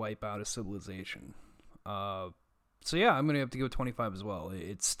to wipe out a civilization. So yeah, I'm gonna have to go 25 as well.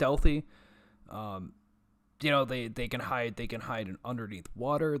 It's stealthy. They can hide. They can hide underneath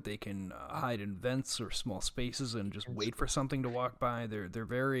water. They can hide in vents or small spaces and just wait for something to walk by. They're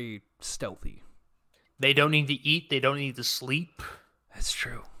very stealthy. They don't need to eat. They don't need to sleep. That's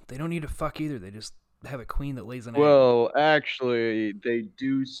true. They don't need to fuck either. They just have a queen that lays an egg. Well, actually, they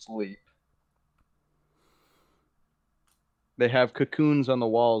do sleep. They have cocoons on the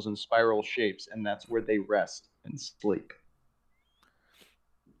walls in spiral shapes, and that's where they rest and sleep.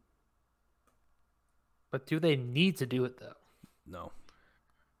 But do they need to do it though? No.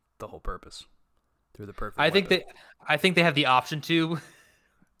 The whole purpose. Through the perfect. I think they have the option to.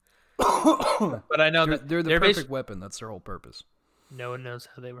 But I know they're the perfect weapon. That's their whole purpose. No one knows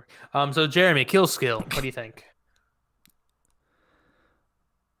how they work. So Jeremy, kill skill. What do you think?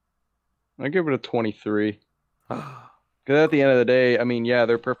 I give it a 23. Because at the end of the day, I mean, yeah,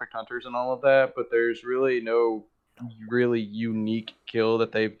 they're perfect hunters and all of that, but there's really no really unique kill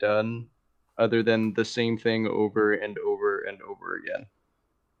that they've done other than the same thing over and over and over again.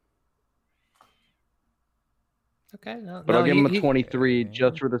 Okay, But I'll give them a 23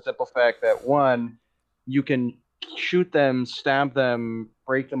 just for the simple fact that, one, you can shoot them, stab them,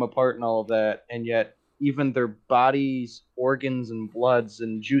 break them apart and all of that, and yet even their bodies, organs, and bloods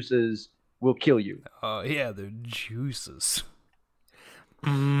and juices will kill you. Oh, yeah, they're juices.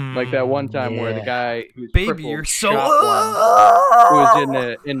 Like that one time where the guy who's Baby, crippled you're so... shot one who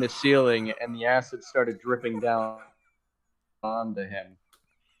was in the ceiling, and the acid started dripping down onto him.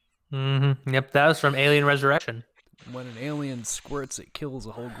 Mm-hmm. Yep, that was from Alien Resurrection. When an alien squirts, it kills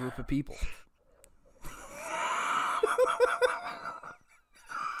a whole group of people.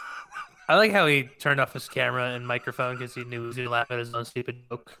 I like how he turned off his camera and microphone because he knew he was going to laugh at his own stupid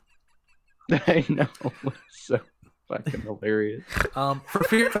joke. I know. It's so fucking hilarious. For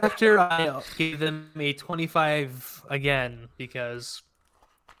Fear Factor, I gave them a 25 again because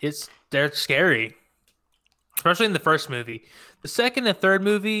they're scary. Especially in the first movie. The second and third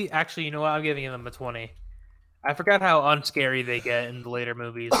movie, actually, you know what? I'm giving them a 20. I forgot how unscary they get in the later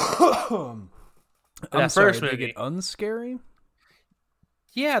movies. I'm sorry, they get unscary?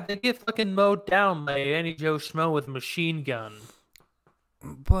 Yeah, they get fucking mowed down by any Joe Schmo with a machine gun.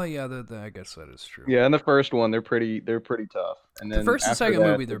 Well, yeah, I guess that is true. Yeah, in the first one, they're pretty tough. And then the first and after second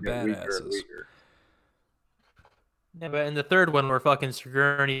that, movie, they're get weaker and badasses. weaker. Yeah, but in the third one, where fucking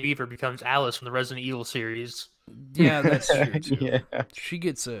Sigourney Weaver becomes Alice from the Resident Evil series. Yeah, that's true, too. Yeah. She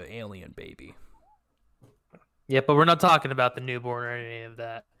gets an alien baby. Yeah, but we're not talking about the newborn or any of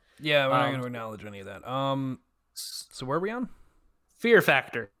that. Yeah, we're not going to acknowledge any of that. So where are we on? Fear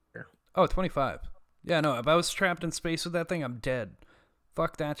Factor. Oh, 25. Yeah, no, if I was trapped in space with that thing, I'm dead.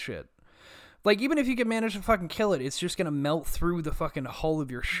 Fuck that shit. Like, even if you can manage to fucking kill it, it's just gonna melt through the fucking hull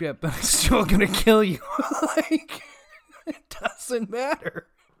of your ship and it's still gonna kill you. Like, it doesn't matter.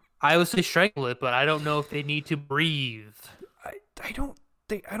 I would say strangle it, but I don't know if they need to breathe. I don't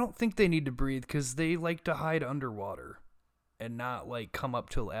think they need to breathe because they like to hide underwater and not, like, come up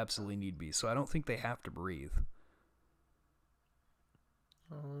till absolutely need be. So I don't think they have to breathe.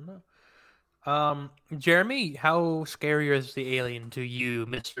 Oh, no. Jeremy, how scary is the alien to you,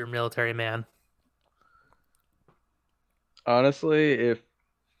 Mr. Military Man? Honestly, if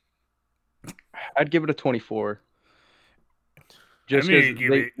I'd give it a 24. Just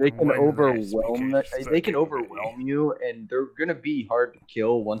because they can overwhelm you, and they're gonna be hard to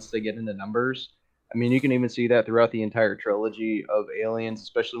kill once they get into numbers. I mean, you can even see that throughout the entire trilogy of Aliens,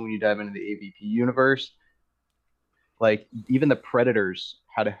 especially when you dive into the AVP universe. Like, even the Predators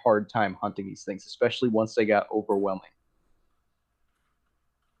had a hard time hunting these things, especially once they got overwhelming.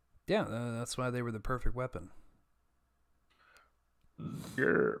 Yeah, that's why they were the perfect weapon.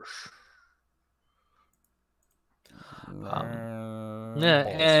 Yes.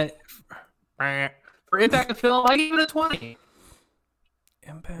 For Impact of Film, I give it a 20.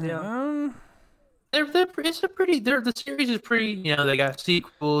 Impact. Yeah. The series is pretty. They got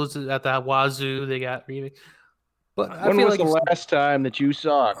sequels at the wazoo. They got remakes. But when was the last time that you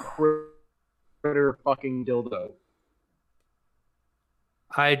saw a critter fucking dildo?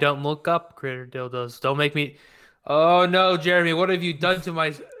 I don't look up critter dildos. Don't make me. Oh no, Jeremy! What have you done to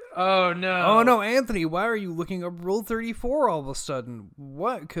my? Oh no! Oh no, Anthony! Why are you looking up Rule 34 all of a sudden?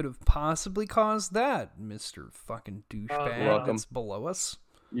 What could have possibly caused that, Mister Fucking douchebag that's below us?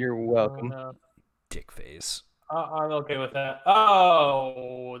 You're welcome. No. Dick face. I'm okay with that.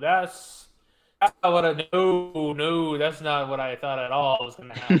 Oh, that's not what no, that's not what I thought at all was going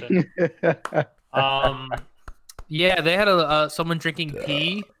to happen. Yeah, they had someone drinking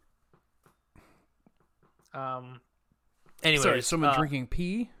pee. Anyways, sorry, someone drinking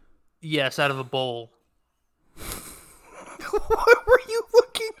pee? Yes, out of a bowl. What were you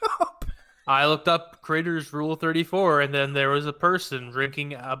looking up? I looked up Critters Rule 34, and then there was a person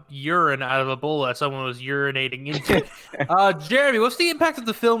drinking urine out of a bowl that someone was urinating into. Jeremy, what's the impact of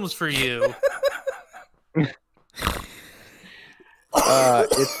the films for you? It's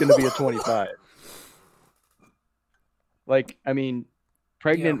going to be a 25. Like, I mean,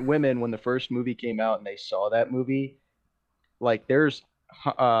 pregnant women, when the first movie came out and they saw that movie, like, there's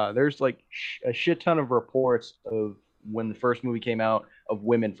like a shit ton of reports of when the first movie came out of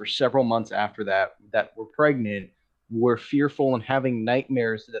women for several months after that were pregnant, were fearful and having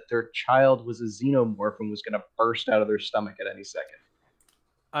nightmares that their child was a xenomorph and was going to burst out of their stomach at any second.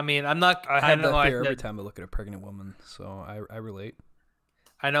 I mean, I have that fear every time I look at a pregnant woman, so I relate.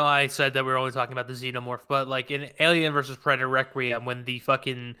 I know I said that we were only talking about the xenomorph, but like in Alien versus Predator Requiem, when the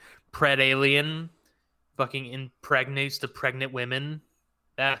fucking pred alien fucking impregnates the pregnant women,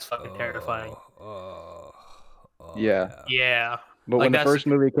 that's fucking terrifying. Yeah. Yeah. But when the first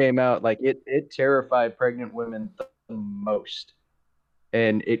movie came out, like it terrified pregnant women the most.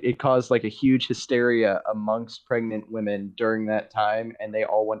 And it caused like a huge hysteria amongst pregnant women during that time, and they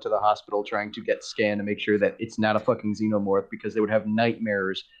all went to the hospital trying to get scanned to make sure that it's not a fucking xenomorph, because they would have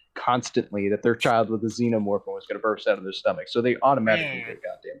nightmares constantly that their child was a xenomorph and was going to burst out of their stomach. So they automatically get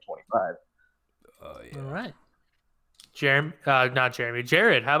goddamn 25. Yeah. All right. Not Jeremy.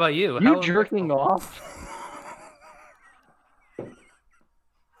 Jared, how about you? You jerking off?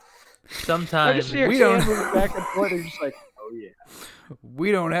 Sometimes we don't back and forth. They're just like, oh yeah.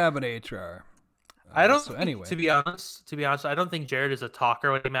 We don't have an HR. I don't. So anyway, to be honest, I don't think Jared is a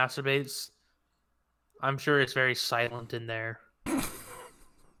talker when he masturbates. I'm sure it's very silent in there.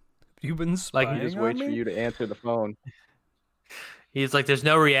 You've been spying he just waits for you to answer the phone. He's like, there's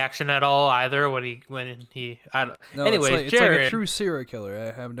no reaction at all either when he. I don't. No, anyways, it's Jared, like a true serial killer.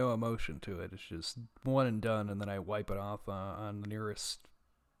 I have no emotion to it. It's just one and done, and then I wipe it off on the nearest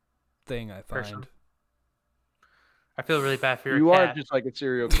thing I find. Person. I feel really bad for your You cat. are just like a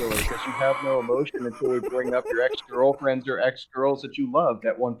serial killer because you have no emotion until we bring up your ex-girlfriends or ex-girls that you loved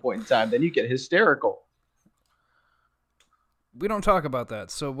at one point in time. Then you get hysterical. We don't talk about that.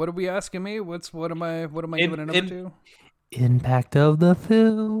 So what are we asking me? What am I giving a number to? Impact of the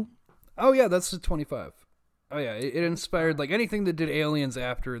film. Oh yeah, that's the 25. Oh yeah, it inspired like anything that did Aliens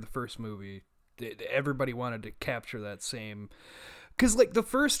after the first movie. Everybody wanted to capture that same, because like the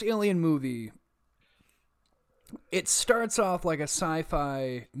first Alien movie, it starts off like a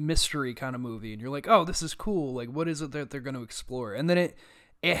sci-fi mystery kind of movie, and you're like, oh, this is cool. Like, what is it that they're going to explore? And then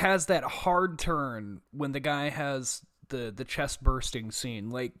it has that hard turn when the guy has the chest bursting scene.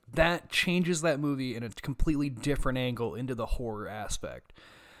 Like, that changes that movie in a completely different angle into the horror aspect.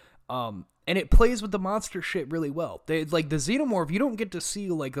 And it plays with the monster shit really well. Like the xenomorph, you don't get to see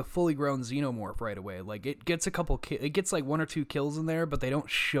like a fully grown xenomorph right away. Like it gets it gets like 1 or 2 kills in there, but they don't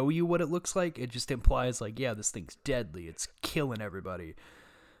show you what it looks like. It just implies like, yeah, this thing's deadly. It's killing everybody.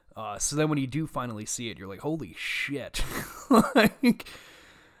 So then when you do finally see it, you're like, holy shit. Like,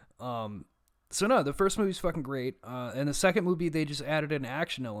 So no, the first movie's fucking great, and the second movie they just added an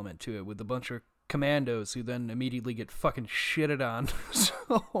action element to it with a bunch of commandos who then immediately get fucking shitted on.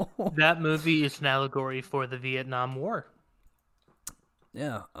 So that movie is an allegory for the Vietnam War.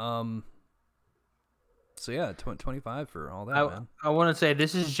 Yeah. So yeah, 25 for all that, man. I want to say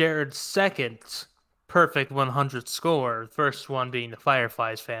this is Jared's second perfect 100 score. First one being the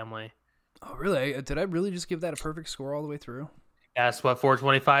Fireflies family. Oh really? Did I really just give that a perfect score all the way through? That's what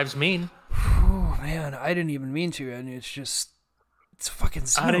 425s mean. Oh man, I didn't even mean to, and it's fucking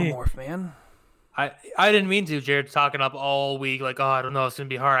Xenomorph, man. I didn't mean to. Jared's talking up all week like, oh, I don't know, it's gonna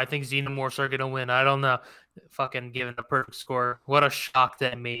be hard. I think Xenomorphs are gonna win. I don't know. Fucking giving a perfect score. What a shock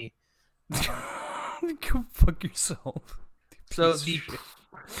to me. Go fuck yourself. So the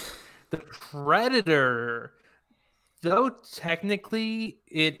Predator, though technically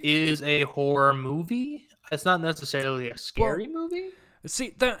it is a horror movie, it's not necessarily a scary movie.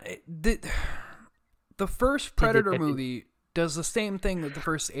 See, the first Predator movie does the same thing that the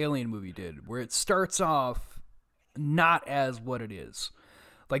first Alien movie did, where it starts off not as what it is.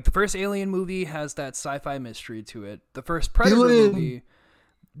 Like, the first Alien movie has that sci-fi mystery to it. The first Predator movie...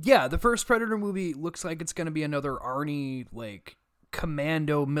 Yeah, the first Predator movie looks like it's going to be another Arnie, like,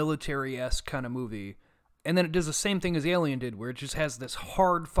 commando, military-esque kind of movie. And then it does the same thing as Alien did, where it just has this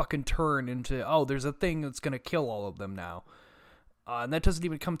hard fucking turn into, oh, there's a thing that's going to kill all of them now. And that doesn't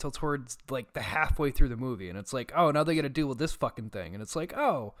even come till towards, like, the halfway through the movie. And it's like, oh, now they got to deal with this fucking thing. And it's like,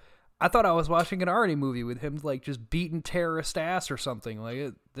 oh, I thought I was watching an Arnie movie with him, like, just beating terrorist ass or something.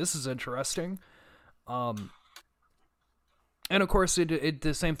 Like, this is interesting. And, of course, it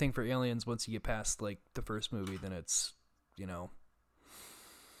the same thing for Aliens. Once you get past, like, the first movie, then it's, you know...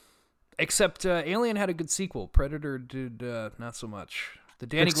 Except Alien had a good sequel. Predator did not so much. The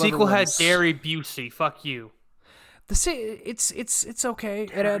Danny Glover sequel had Gary Busey. Fuck you. It's okay.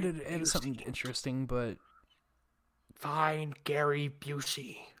 It added something interesting, but fine, Gary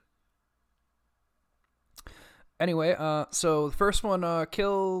Busey. Anyway, so the first one,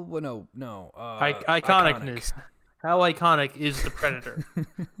 Iconicness. How iconic is the Predator?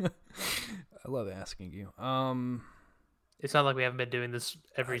 I love asking you. It's not like we haven't been doing this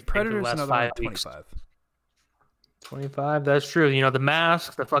every Predator's for the last 5 weeks. 25. 25, that's true. You know, the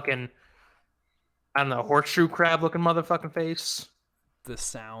mask, the fucking, I don't know, horseshoe crab looking motherfucking face. The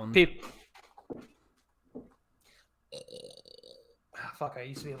sound. Fuck, I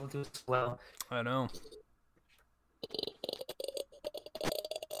used to be able to do this well. I know.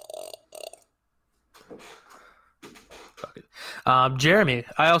 Fuck it. Jeremy,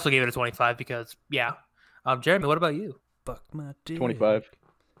 I also gave it a 25 because, yeah. Jeremy, what about you? Fuck my dick. 25.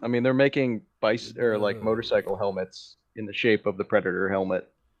 I mean, they're making motorcycle helmets in the shape of the Predator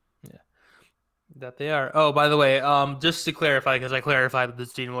helmet. Yeah, that they are. Oh, by the way, just to clarify, because I clarified with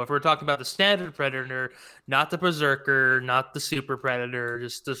this Xenomorph, we're talking about the standard Predator, not the Berserker, not the Super Predator,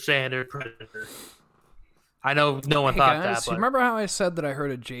 just the standard Predator. I know no one thought guys, that. But... remember how I said that I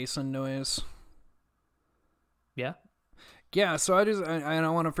heard a Jason noise? Yeah. Yeah, so I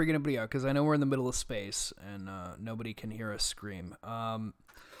don't want to freak anybody out because I know we're in the middle of space and nobody can hear us scream. But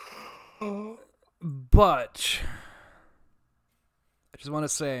I just want to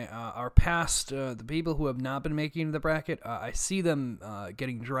say, our past, the people who have not been making the bracket, I see them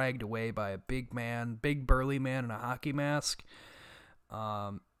getting dragged away by a big burly man in a hockey mask.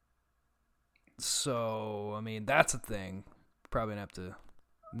 So, I mean, that's a thing. Probably gonna have to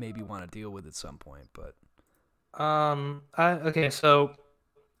maybe want to deal with at some point, but... Okay, so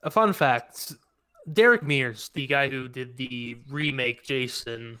a fun fact. Derek Mears, the guy who did the remake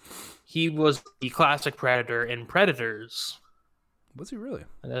Jason, he was the classic Predator in Predators. Was he really?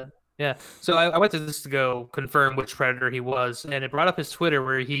 Yeah. So I went to this to go confirm which Predator he was, and it brought up his Twitter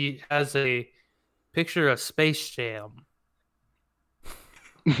where he has a picture of Space Jam.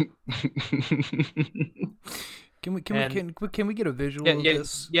 Can we get a visual of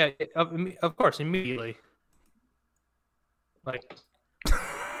this? Yeah, of course, immediately. Like,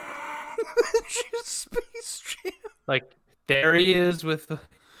 Space Jam. Like, there he is with the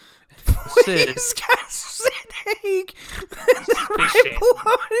Sid. He's got Sid Haig. And then right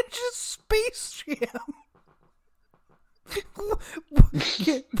below it, just Space Jam.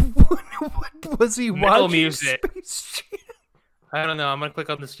 What was he Metal watching? Music. Space Jam? I don't know. I'm gonna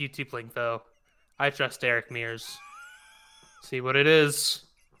click on this YouTube link though. I trust Derek Mears. See what it is.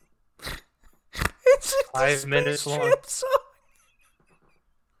 It's 5 minutes Space long. Jam song.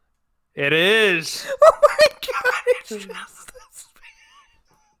 It is. Oh my god! It's just this.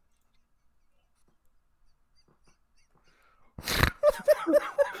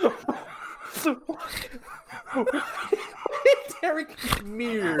 Derek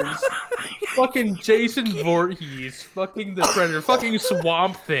Mears. fucking Jason Voorhees, fucking the Predator, fucking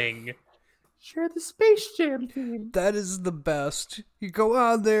Swamp Thing. Share the Space Jam theme. That is the best. You go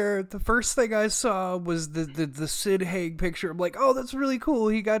on there. The first thing I saw was the Sid Haig picture. I'm like, oh, that's really cool.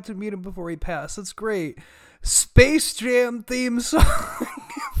 He got to meet him before he passed. That's great. Space Jam theme song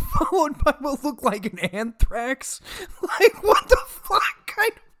followed by what looked like an Anthrax. Like, what the fuck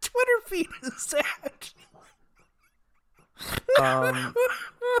kind of Twitter feed is that?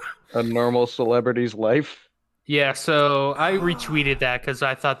 A normal celebrity's life. Yeah, so I retweeted that because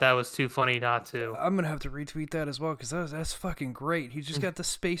I thought that was too funny not to. I'm gonna have to retweet that as well because that's fucking great. He just got the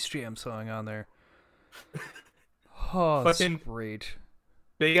Space Jam song on there. Oh, that's great.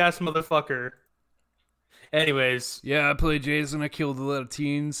 Big ass motherfucker. Anyways. Yeah, I played Jason. I killed a lot of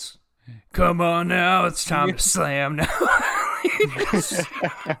teens. Come on now, it's time to slam now. Come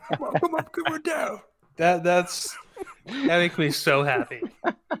on down. That makes me so happy.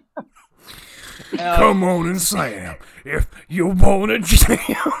 Come on and slam if you wanna jam.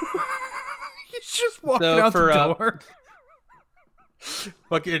 He's just walking out the door.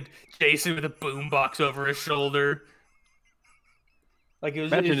 Fucking Jason with a boombox over his shoulder. Like it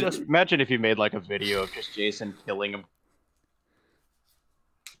was just... Imagine if you made like a video of just Jason killing a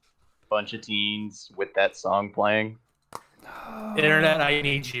bunch of teens with that song playing. Internet, I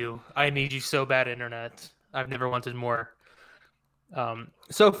need you. I need you so bad, Internet. I've never wanted more.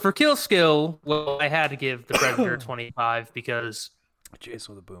 So for kill skill, well, I had to give the Predator 25 because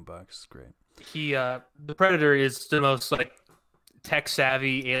Jason with a boombox is great. The Predator is the most like tech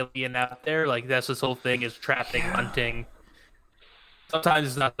savvy alien out there. Like that's his whole thing is trapping, hunting.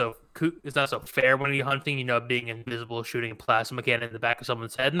 Sometimes it's not so fair when you're hunting. You know, being invisible, shooting a plasma cannon in the back of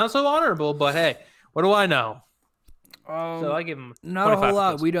someone's head, not so honorable. But hey, what do I know? So I give him not a whole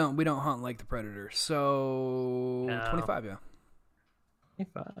lot. We don't hunt like the Predator. So 25, yeah.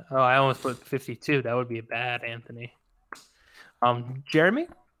 Oh, I almost put 52. That would be bad, Anthony. Jeremy?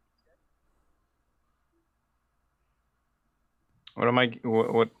 What am I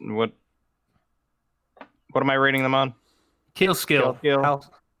rating them on? Kill skill.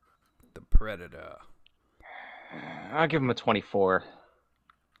 The Predator. I'll give him a 24.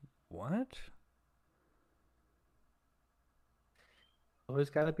 What?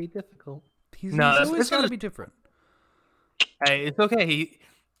 Always gotta be difficult. He's always gotta be different. Hey, it's okay.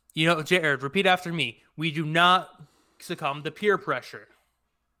 Jared, repeat after me. We do not succumb to peer pressure.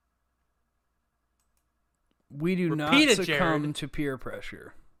 We do not succumb to peer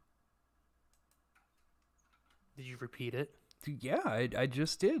pressure. Did you repeat it? Yeah, I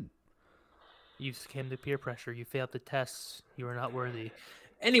just did. You succumbed to peer pressure. You failed the tests. You are not worthy.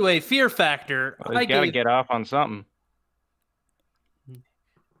 Anyway, fear factor. Well, you gotta get off on something.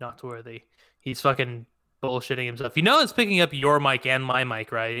 Not worthy. He's fucking bullshitting himself. You know it's picking up your mic and my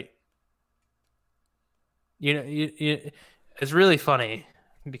mic, right? It's really funny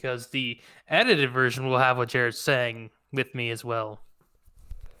because the edited version will have what Jared's saying with me as well.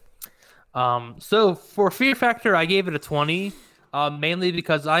 So for fear factor, I gave it a 20, mainly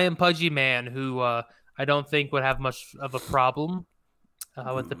because I am Pudgy Man, who I don't think would have much of a problem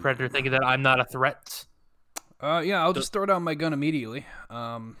with the Predator thinking that I'm not a threat. Yeah, I'll just throw down my gun immediately.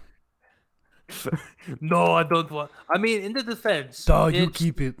 No, I don't want. I mean, in the defense, you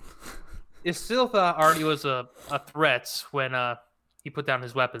keep it. It still thought Artie was a threat when he put down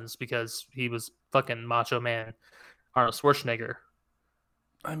his weapons because he was fucking Macho Man Arnold Schwarzenegger.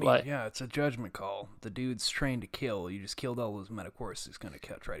 I mean, yeah, it's a judgment call. The dude's trained to kill. You just killed all those men. Of course, he's gonna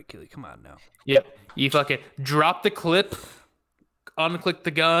try to kill you. Come on now. Yep. You fucking drop the clip, unclick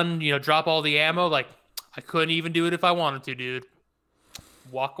the gun. Drop all the ammo. Like I couldn't even do it if I wanted to, dude.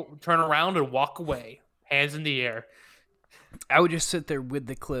 Turn around and walk away, hands in the air. I would just sit there with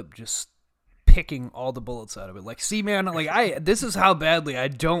the clip, just picking all the bullets out of it. Like, see, man, this is how badly I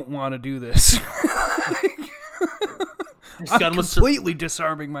don't want to do this. I'm completely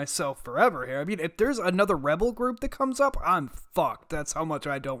disarming myself forever here. I mean, if there's another rebel group that comes up, I'm fucked. That's how much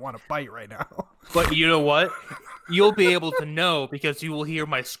I don't want to fight right now. But you know what? You'll be able to know because you will hear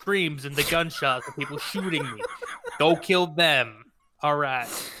my screams and the gunshots of people shooting me. Go kill them. All right,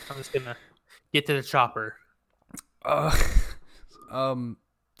 I'm just gonna get to the chopper. Yeah, no, I'm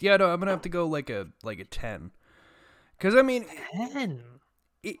gonna have to go like a 10, because I mean, 10.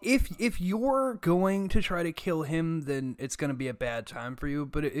 If you're going to try to kill him, then it's gonna be a bad time for you.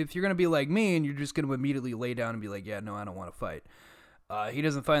 But if you're gonna be like me and you're just gonna immediately lay down and be like, yeah, no, I don't want to fight. He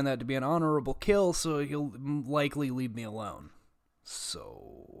doesn't find that to be an honorable kill, so he'll likely leave me alone.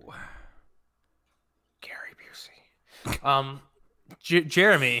 So, Gary Busey.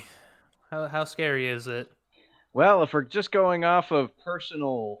 Jeremy, how scary is it? Well, if we're just going off of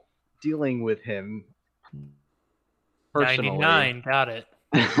personal dealing with him personally. 99, got it.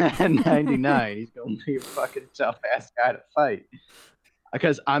 99, he's gonna be a fucking tough ass guy to fight.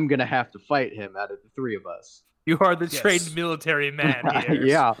 Because I'm gonna have to fight him out of the three of us. You are the trained military man here.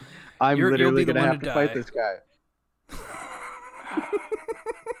 Yeah, I'm literally gonna have to fight this guy.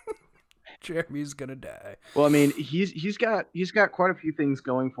 Jeremy's gonna die. Well, I mean, he's got quite a few things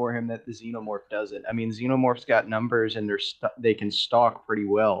going for him that the Xenomorph doesn't. I mean, Xenomorph's got numbers and they can stalk pretty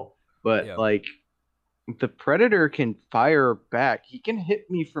well, but like the Predator can fire back. He can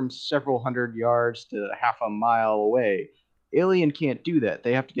hit me from several hundred yards to half a mile away. Alien can't do that.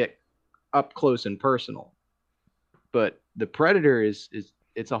 They have to get up close and personal. But the Predator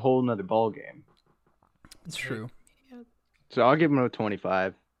it's a whole nother ball game. It's true. So I'll give him a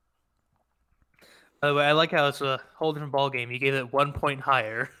 25. By the way, I like how it's a whole different ball game. You gave it 1 point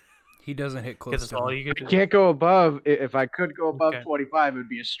higher. He doesn't hit close to all him. you could I can't go above. If I could go above 25, it would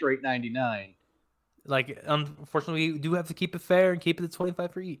be a straight 99. Like, unfortunately, we do have to keep it fair and keep it at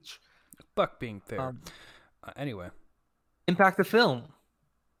 25 for each. Fuck being fair. Anyway. Impact the film.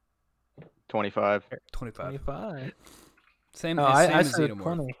 25. 25. Same, I same as said Xenomorph.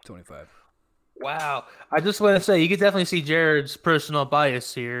 20. 25. Wow. I just want to say, you could definitely see Jared's personal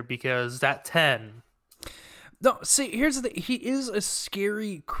bias here because that 10. No, see, here's the thing. He is a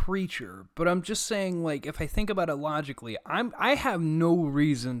scary creature, but I'm just saying, like, if I think about it logically, I have no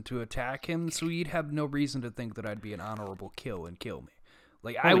reason to attack him, so he'd have no reason to think that I'd be an honorable kill and kill me.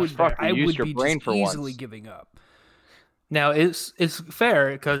 Like, I would be just easily giving up. Now, it's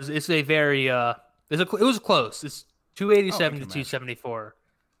fair because it's a very it was close. It's 287 to 274.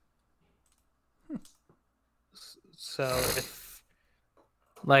 So if,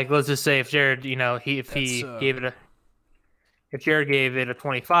 like, let's just say if Jared, if Jared gave it a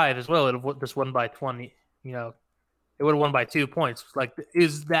 25 as well, it would have just won by 20. It would have won by 2 points. Like,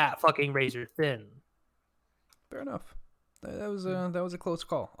 is that fucking razor thin? Fair enough. That was a close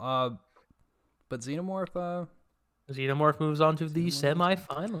call. But Xenomorph. Xenomorph moves on to the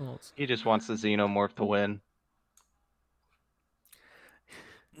semifinals. He just wants the Xenomorph to win.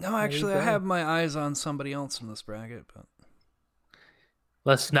 No, actually, I have my eyes on somebody else in this bracket, but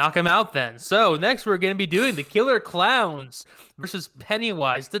let's knock him out then. So next, we're going to be doing the Killer Clowns versus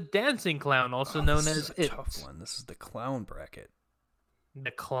Pennywise, the Dancing Clown, also known as It. Tough one. This is the clown bracket.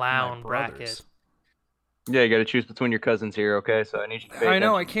 The clown bracket. Yeah, you got to choose between your cousins here. Okay, so I need you to. I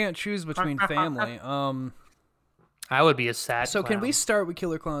know I can't choose between family. I would be a sad. So clown. Can we start with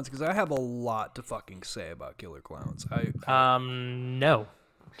Killer Clowns? Because I have a lot to fucking say about Killer Clowns. No.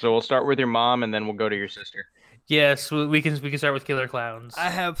 So we'll start with your mom, and then we'll go to your sister. Yes, we can start with Killer Clowns. I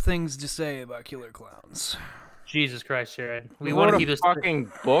have things to say about Killer Clowns. Jesus Christ, Jared. We want to keep this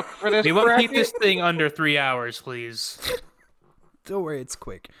fucking book for this. We want to keep this thing under 3 hours, please. Don't worry, it's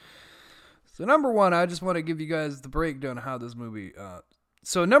quick. So number one, I just want to give you guys the breakdown of how this movie.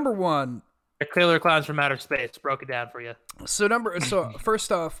 So number one, Killer Clowns from Outer Space broke it down for you. So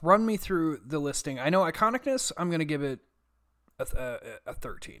first off, run me through the listing. I know iconicness. I'm gonna give it a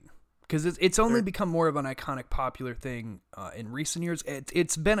 13 because it's only become more of an iconic, popular thing in recent years.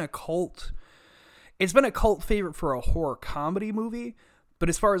 It's been a cult. It's been a cult favorite for a horror comedy movie, but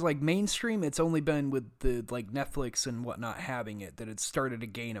as far as like mainstream, it's only been with the like Netflix and whatnot having it that it's started to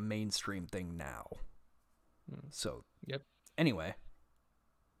gain a mainstream thing now. So yep. Anyway,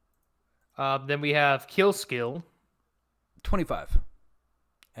 then we have Kill Skill, 25.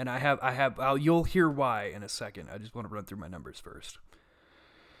 And you'll hear why in a second. I just want to run through my numbers first.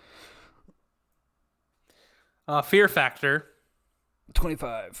 Fear Factor,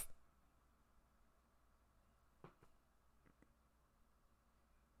 25.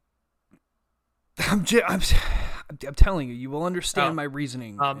 I'm telling you, you will understand my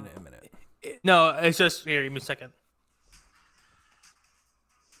reasoning in a minute. No, it's just here. Give me a second.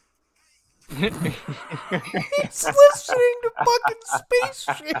 He's listening to fucking Space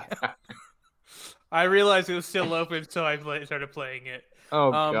Jam. I realized it was still open, so I started playing it.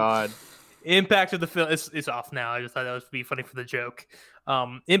 Oh God! Impact of the film. It's off now. I just thought that would be funny for the joke.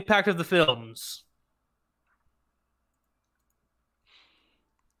 Impact of the films.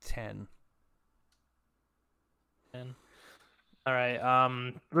 10. All right.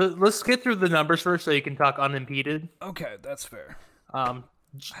 Let's get through the numbers first, so you can talk unimpeded. Okay, that's fair.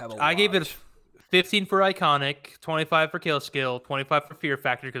 I gave it 15 for iconic, 25 for kill skill, 25 for fear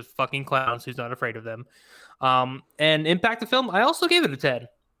factor because fucking clowns. Who's not afraid of them? And impact the film. I also gave it a 10.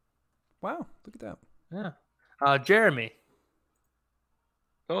 Wow, look at that. Yeah. Jeremy.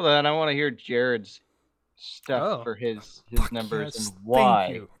 Hold on, I want to hear Jared's stuff for his numbers and why.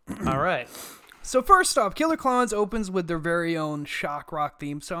 Thank you. All right. So first off, Killer Clowns opens with their very own shock rock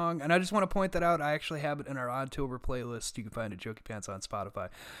theme song, and I just want to point that out. I actually have it in our Oddtober playlist. You can find it Jokey Pants on Spotify.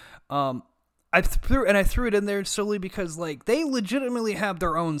 I threw it in there solely because like they legitimately have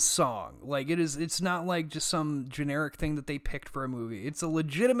their own song. Like it's not like just some generic thing that they picked for a movie. It's a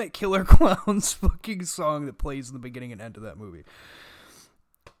legitimate Killer Clowns fucking song that plays in the beginning and end of that movie.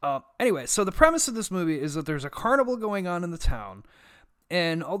 Anyway, so the premise of this movie is that there's a carnival going on in the town.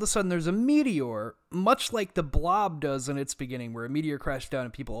 And all of a sudden there's a meteor, much like the Blob does in its beginning, where a meteor crashed down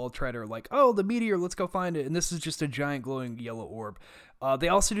and people all try to like, oh, the meteor, let's go find it. And this is just a giant glowing yellow orb. They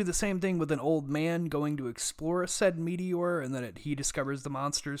also do the same thing with an old man going to explore a said meteor, and then he discovers the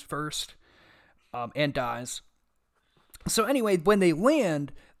monsters first and dies. So anyway, when they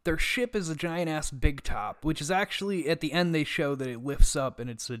land, their ship is a giant-ass big top, which is actually, at the end they show that it lifts up and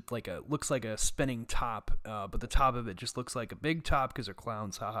it's looks like a spinning top, but the top of it just looks like a big top because they're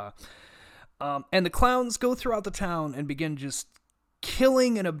clowns, haha. And the clowns go throughout the town and begin just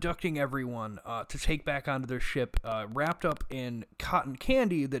killing and abducting everyone to take back onto their ship, wrapped up in cotton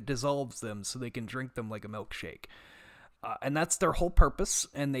candy that dissolves them so they can drink them like a milkshake. And that's their whole purpose,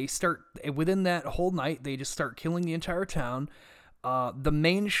 and they start, within that whole night, they just start killing the entire town. The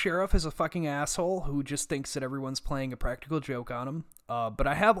main sheriff is a fucking asshole who just thinks that everyone's playing a practical joke on him. But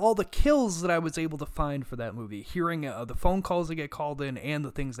I have all the kills that I was able to find for that movie, hearing the phone calls that get called in and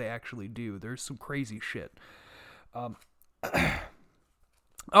the things they actually do. There's some crazy shit.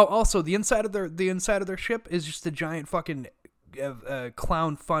 Also, the inside of their ship is just a giant fucking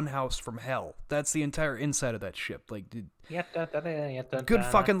clown fun house from hell. That's the entire inside of that ship. Like, dude, good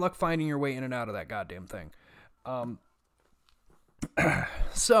fucking luck finding your way in and out of that goddamn thing.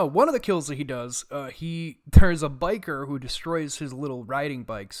 So one of the kills that he does, there's a biker who destroys his little riding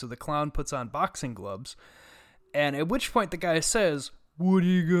bike, so the clown puts on boxing gloves, and at which point the guy says, "What are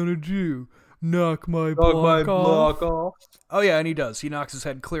you gonna do? Knock my block off?" Oh yeah, and he does. He knocks his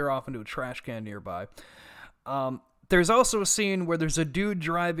head clear off into a trash can nearby. There's also a scene where there's a dude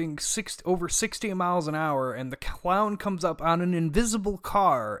driving over 60 miles an hour, and the clown comes up on an invisible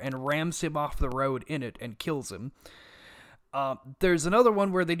car and rams him off the road in it and kills him. There's another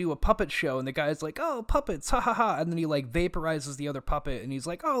one where they do a puppet show, and the guy's like, "Oh, puppets, ha ha ha," and then he like vaporizes the other puppet, and he's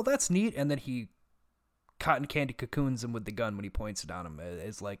like, "Oh, that's neat," and then he cotton candy cocoons him with the gun when he points it on him.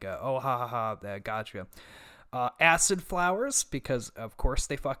 It's like, "Oh, ha ha ha, gotcha." Acid flowers, because of course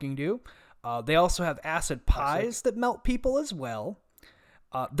they fucking do. They also have acid pies that melt people as well.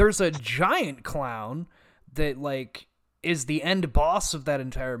 There's a giant clown that like is the end boss of that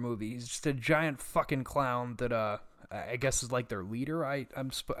entire movie. He's just a giant fucking clown that I guess is like their leader. I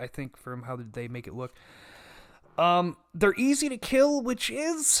think from how they make it look. They're easy to kill, which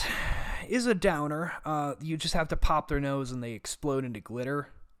is a downer. You just have to pop their nose and they explode into glitter.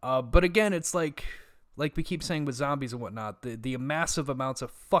 But again, it's like we keep saying with zombies and whatnot, the massive amounts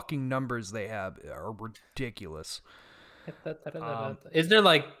of fucking numbers they have are ridiculous. Isn't there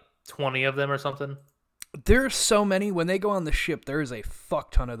like 20 of them or something? There's so many. When they go on the ship, there is a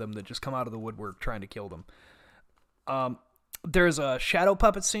fuck ton of them that just come out of the woodwork trying to kill them. There's a shadow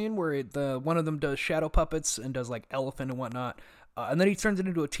puppet scene where one of them does shadow puppets and does like elephant and whatnot. And then he turns it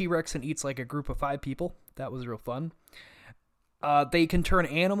into a T-Rex and eats like a group of 5 people. That was real fun. They can turn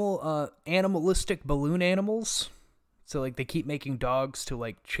animalistic balloon animals. So like they keep making dogs to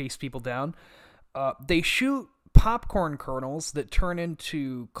like chase people down. They shoot popcorn kernels that turn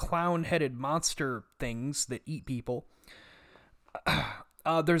into clown-headed monster things that eat people.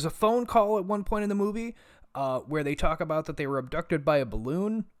 There's a phone call at one point in the movie where they talk about that they were abducted by a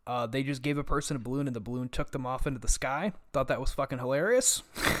balloon. They just gave a person a balloon and the balloon took them off into the sky. Thought that was fucking hilarious.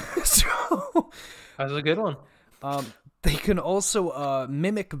 So, that was a good one. They can also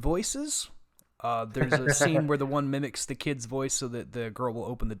mimic voices. There's a scene where the one mimics the kid's voice so that the girl will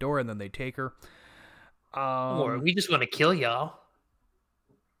open the door and then they take her. Or we just want to kill y'all.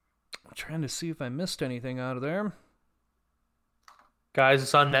 I'm trying to see if I missed anything out of there. Guys,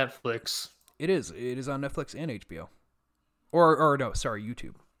 it's on Netflix. It is. It is on Netflix and HBO. Or no, sorry,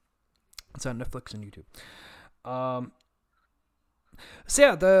 YouTube. It's on Netflix and YouTube. So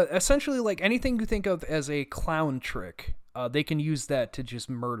yeah, essentially like anything you think of as a clown trick, they can use that to just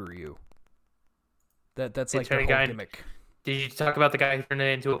murder you. That's like their whole gimmick. Did you talk about the guy who turned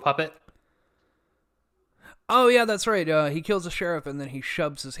it into a puppet? Oh yeah, that's right. He kills the sheriff and then he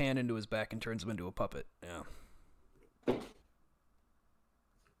shoves his hand into his back and turns him into a puppet. Yeah.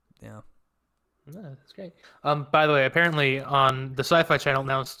 Yeah. No, that's great. By the way, apparently on the Sci-Fi Channel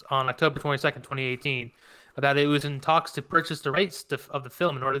announced on October 22nd, 2018, that it was in talks to purchase the rights of the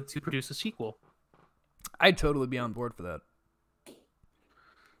film in order to produce a sequel. I'd totally be on board for that.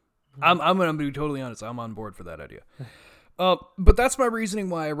 I'm gonna be totally honest. I'm on board for that idea. But that's my reasoning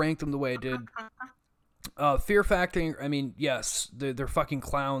why I ranked them the way I did. Fear factor. I mean, yes, they're fucking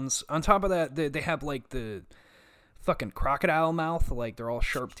clowns. On top of that, they have like the fucking crocodile mouth. Like they're all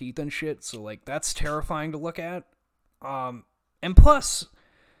sharp teeth and shit. So like that's terrifying to look at. And plus,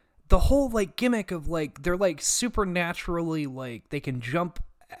 the whole like gimmick of like they're like supernaturally like they can jump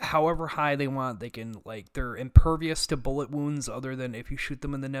however high they want. They can like they're impervious to bullet wounds other than if you shoot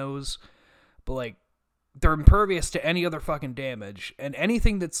them in the nose. But like they're impervious to any other fucking damage, and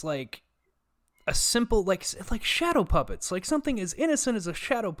anything that's like a simple like shadow puppets, like something as innocent as a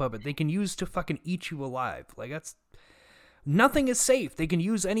shadow puppet they can use to fucking eat you alive. Like that's nothing is safe. They can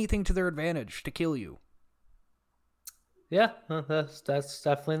use anything to their advantage to kill you. Yeah, that's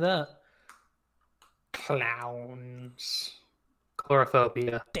definitely that. Clowns.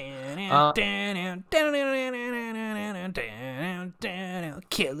 Chlorophophobia.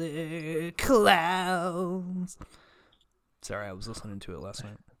 Killer clowns. Sorry, I was listening to it last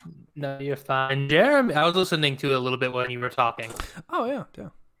night. No, you're fine. Jeremy, I was listening to it a little bit when you were talking. Oh, yeah.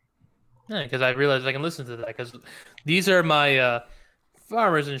 Yeah, because I realized I can listen to that, because these are my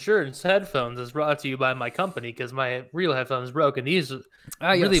Farmers Insurance headphones, as brought to you by my company, because my real headphones broke, and these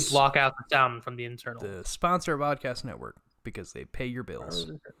really block out the sound from the internal. The sponsor of Podcast Network, because they pay your bills.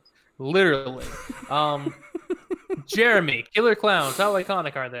 Literally. Jeremy, killer clowns, how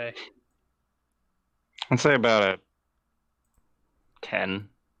iconic are they? I'd say about a 10.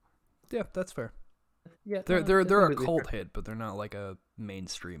 Yeah, that's fair. Yeah, they're a cult hit, but they're not like a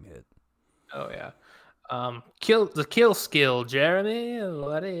mainstream hit. Oh yeah. Kill skill, Jeremy.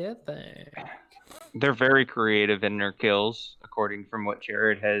 What do you think? They're very creative in their kills, according from what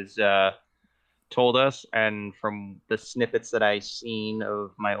Jared has told us, and from the snippets that I've seen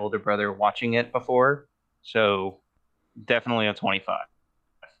of my older brother watching it before. So definitely a 25.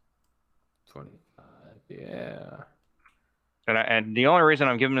 25, yeah. And the only reason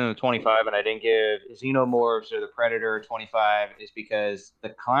I'm giving them the 25 and I didn't give Xenomorphs or the Predator 25 is because the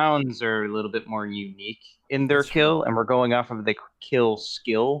clowns are a little bit more unique in their kill, and we're going off of the kill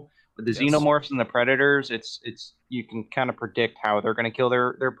skill. With the Xenomorphs and the Predators, it's you can kind of predict how they're going to kill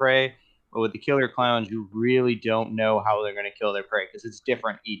their prey. But with the killer clowns, you really don't know how they're going to kill their prey because it's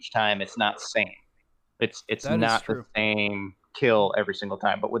different each time. It's not the same. It's not the same kill every single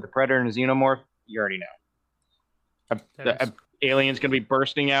time. But with the Predator and the Xenomorph, you already know. The alien's going to be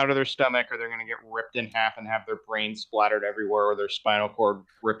bursting out of their stomach, or they're going to get ripped in half and have their brains splattered everywhere, or their spinal cord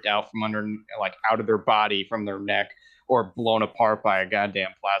ripped out from under, like out of their body from their neck, or blown apart by a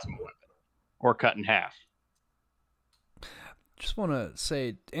goddamn plasma weapon, or cut in half. Just want to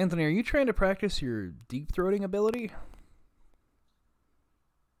say, Anthony, are you trying to practice your deep throating ability?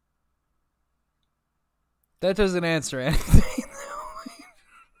 That doesn't answer anything.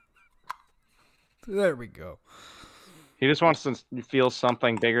 There we go. He just wants to feel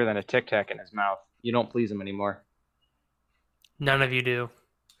something bigger than a Tic Tac in his mouth. You don't please him anymore. None of you do.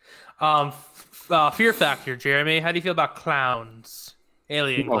 Fear factor, Jeremy. How do you feel about clowns?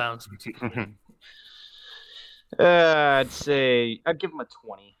 Alien clowns. I'd say I'd give them a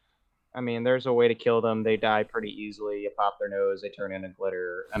 20. I mean, there's a way to kill them. They die pretty easily. You pop their nose, they turn into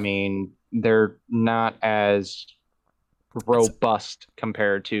glitter. I mean, they're not as robust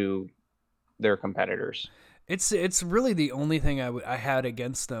compared to their competitors. It's really the only thing I had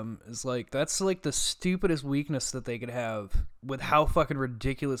against them is like that's like the stupidest weakness that they could have with how fucking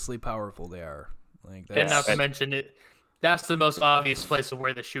ridiculously powerful they are. Like that's... And not to mention it, that's the most obvious place of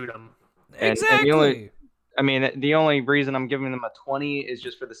where to shoot them. Exactly. The only reason I'm giving them a 20 is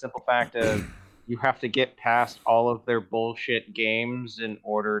just for the simple fact of you have to get past all of their bullshit games in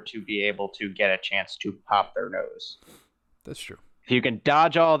order to be able to get a chance to pop their nose. That's true. If you can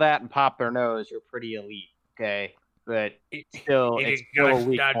dodge all that and pop their nose, you're pretty elite. Okay, but it's still a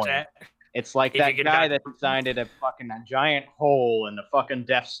weak point. It's like that guy that designed a giant hole in the fucking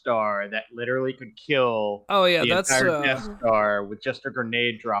Death Star that literally could kill the entire Death Star with just a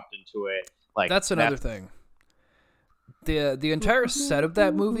grenade dropped into it. Like that's another thing. The entire set of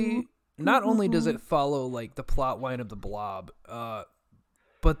that movie, not only does it follow like the plot line of the Blob,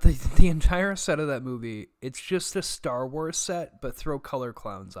 but the entire set of that movie, it's just a Star Wars set, but throw color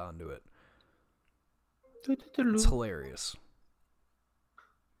clowns onto it. It's hilarious.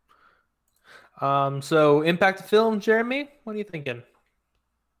 So impact the film, Jeremy? What are you thinking?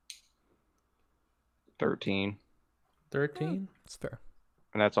 13. 13? That's fair.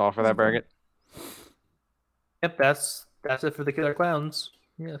 And that's all for that bracket? Yep, that's it for the killer clowns.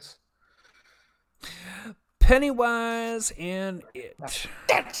 Yes. Pennywise and It.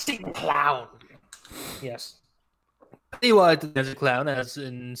 Dancing clown. Yes. Pennywise as a clown, as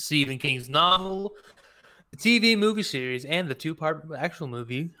in Stephen King's novel, the TV movie series, and the two-part actual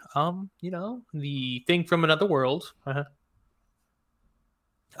movie. The Thing from Another World.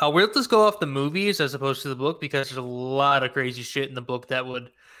 We'll just go off the movies as opposed to the book because there's a lot of crazy shit in the book that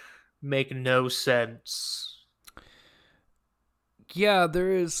would make no sense. Yeah,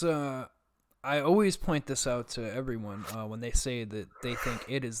 there is. I always point this out to everyone when they say that they think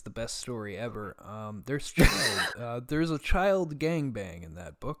it is the best story ever. There's a child gangbang in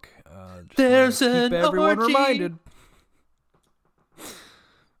that book. There's keep an everyone orgy. reminded.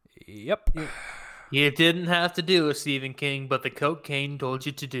 Yep. You didn't have to do it, Stephen King, but the cocaine told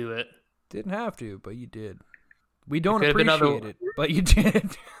you to do it. Didn't have to, but you did. We don't It could've been appreciate it, but you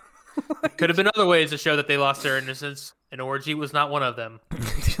did. Could have been other ways to show that they lost their innocence. An orgy was not one of them.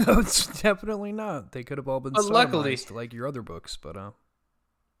 No, it's definitely not. They could have all been But luckily- sodomized like your other books, but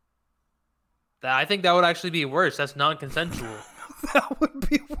I think that would actually be worse. That's non-consensual. that would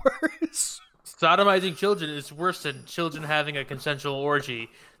be worse. Sodomizing children is worse than children having a consensual orgy.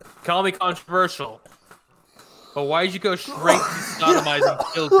 Call me controversial, but why did you go straight to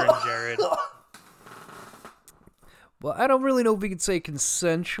sodomizing children, Jared? Well, I don't really know if we could say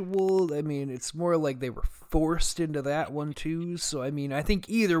consensual. I mean, it's more like they were forced into that one too. So, I mean, I think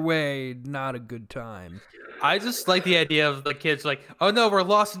either way, not a good time. I just like the idea of the kids like, oh no, we're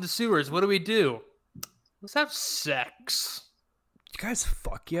lost in the sewers. What do we do? Let's have sex. You guys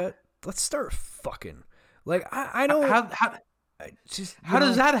fuck yet? Let's start fucking. Like, I don't. How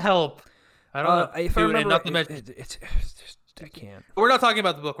does that help? I don't know. If I Dude, remember, not to mention, it's I can't. we're not talking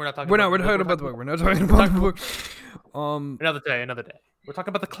about the book. We're not talking. We're about talking about the book. We're not talking about the book. Another day. We're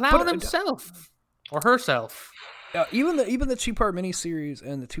talking about the clown himself or herself. Even the 2-part miniseries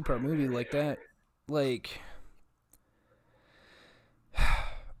and the 2-part movie like that, like.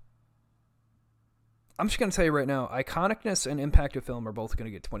 I'm just gonna tell you right now, iconicness and impact of film are both gonna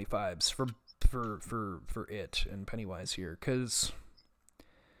get 25s for it and Pennywise here, because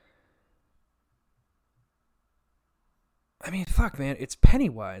I mean, fuck, man, it's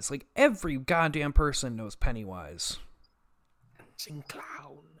Pennywise. Like every goddamn person knows Pennywise. Dancing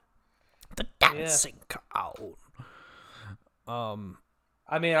clown. The dancing clown.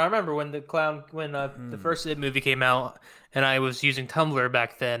 I mean, I remember when the first It movie came out, and I was using Tumblr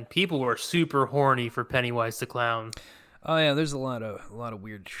back then. People were super horny for Pennywise the clown. Oh yeah, there's a lot of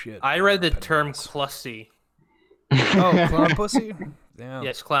weird shit. I read the term "clussy." Oh, clown pussy. Yeah.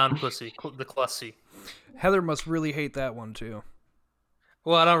 Yes, clown pussy, the clussy. Heather must really hate that one too.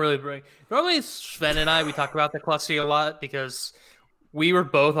 Well, I don't really bring. Normally, Sven and I we talk about the clussy a lot because we were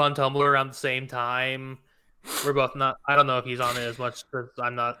both on Tumblr around the same time. We're both not. I don't know if he's on it as much because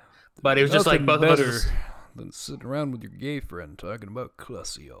I'm not. But it was just like both of us. Than sitting around with your gay friend talking about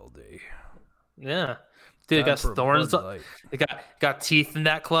Clussy all day. Yeah, dude, it got thorns. It got teeth in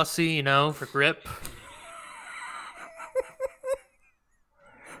that Clussy, you know, for grip.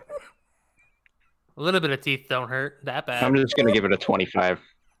 A little bit of teeth don't hurt that bad. I'm just gonna give it a 25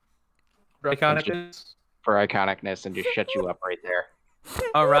 for iconicness. For iconicness and just shut you up right there.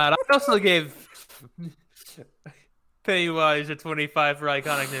 All right, I also gave Pennywise a 25 for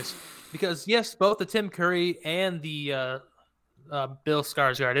iconicness because yes, both the Tim Curry and the Bill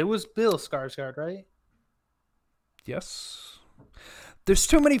Skarsgård. It was Bill Skarsgård, right? Yes. There's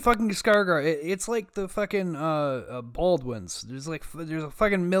too many fucking Skarsgård. It's like the fucking Baldwins. There's a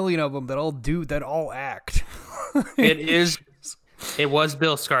fucking million of them that all act. It was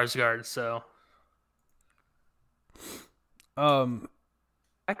Bill Skarsgård, so.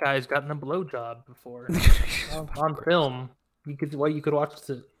 That guy's gotten a blowjob before on film. You could watch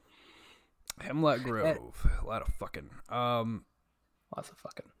it. Hemlock Grove. A lot of fucking. Lots of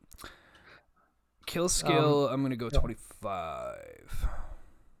fucking. Kill skill. I'm gonna go 25.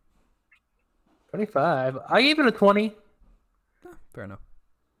 25. I gave it a 20. Fair enough.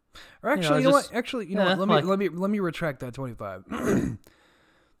 Or actually, you know what? Let me retract that 25.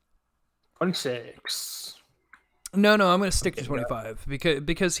 26. No, I'm gonna stick to 25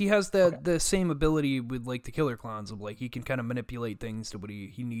 because he has the same ability with like the killer clowns of like he can kind of manipulate things to what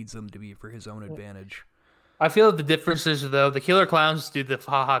he needs them to be for his own advantage. I feel the difference is though the killer clowns do the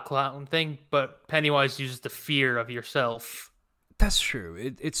haha clown thing, but Pennywise uses the fear of yourself. That's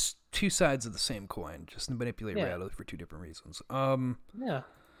true. It's two sides of the same coin, just to manipulate reality for two different reasons. Yeah.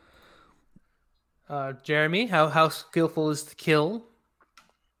 Jeremy, how skillful is the kill?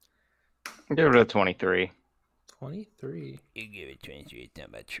 Give it a 23. 23. You give it 23. It's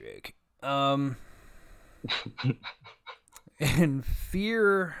not my trick. And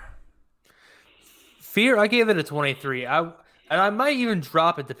fear. Fear, I gave it a 23. I might even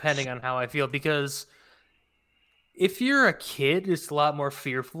drop it depending on how I feel because if you're a kid, it's a lot more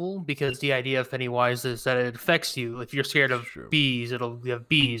fearful because the idea of Pennywise is that it affects you. If you're scared of bees, you have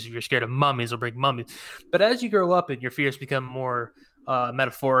bees. If you're scared of mummies, it'll bring mummies. But as you grow up and your fears become more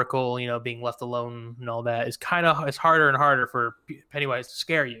metaphorical, being left alone and all that, it's harder and harder for Pennywise to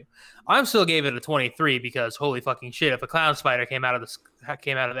scare you. I still gave it a 23 because holy fucking shit, if a clown spider came out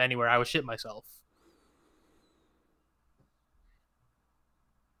of anywhere, I would shit myself.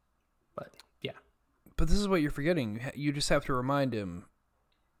 But yeah. But this is what you're forgetting. You just have to remind him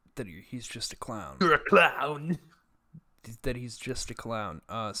that he's just a clown. You're a clown. That he's just a clown.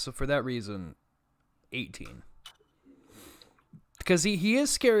 So for that reason, 18. Because he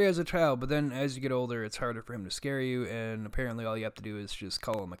is scary as a child, but then as you get older, it's harder for him to scare you, and apparently all you have to do is just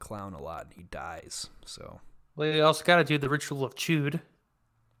call him a clown a lot, and he dies. So. Well, you also got to do the ritual of chewed.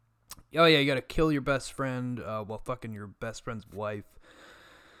 Oh yeah, you got to kill your best friend while fucking your best friend's wife.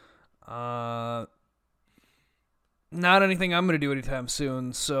 Not anything I'm going to do anytime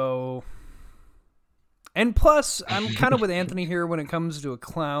soon, so... And plus, I'm kind of with Anthony here when it comes to a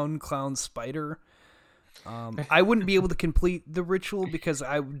clown spider. I wouldn't be able to complete the ritual because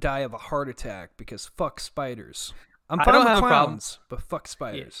I would die of a heart attack because fuck spiders. I'm fine with clowns, but fuck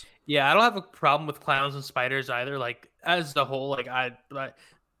spiders. Yeah, I don't have a problem with clowns and spiders either. Like, as a whole,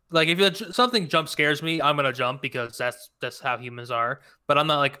 like if something jump scares me, I'm gonna jump because that's how humans are. But I'm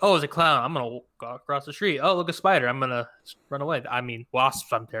not like, oh, it's a clown, I'm gonna go across the street. Oh, look, a spider, I'm gonna run away. I mean,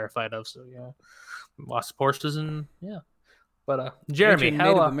 wasps, I'm terrified of. So yeah, wasp horses and yeah. But Jeremy,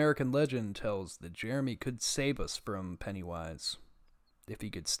 Native American legend tells that Jeremy could save us from Pennywise if he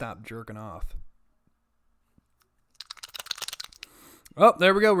could stop jerking off. Oh,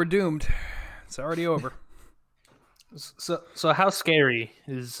 there we go. We're doomed. It's already over. So how scary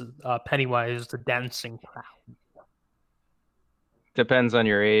is Pennywise the dancing clown? Depends on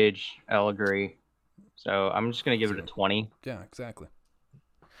your age. I'll agree. So I'm just gonna give it a 20. Yeah, exactly.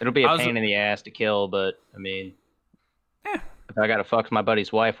 It'll be a pain in the ass to kill, but I mean, if I gotta fuck my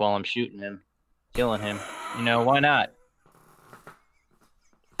buddy's wife while I'm shooting him, killing him, why not?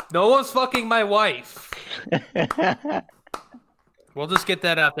 No one's fucking my wife. We'll just get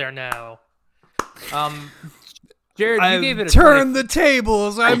that out there now. Jared, you gave it a turn the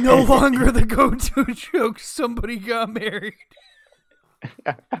tables. I'm no longer the go-to joke. Somebody got married.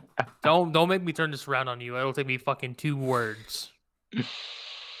 Don't make me turn this around on you. It'll take me fucking 2 words.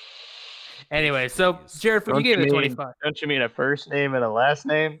 Anyway, so Jared, you gave it a 25. Don't you mean a first name and a last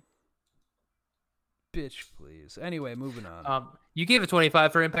name? Bitch, please. Anyway, moving on. You gave it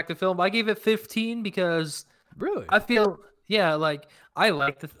 25 for Impact of Film. I gave it 15 because really, I feel like I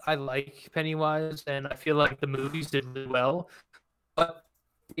like Pennywise, and I feel like the movies did really well, but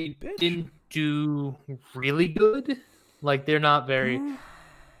it didn't do really good. Like they're not very.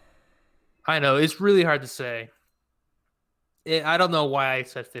 I know it's really hard to say. I don't know why I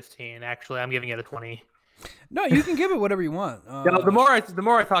said 15. Actually, I'm giving it a 20. No, you can give it whatever you want. No, the more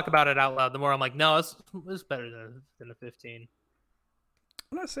I talk about it out loud, the more I'm like, no, it's better than a 15.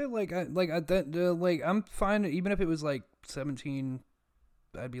 When I say I'm fine. Even if it was like 17,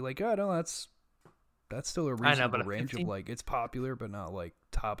 I'd be like, oh no, that's still a reasonable range of like it's popular, but not like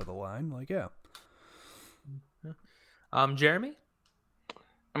top of the line. Like yeah. Jeremy.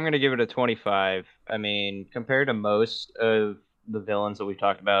 I'm going to give it a 25. I mean, compared to most of the villains that we've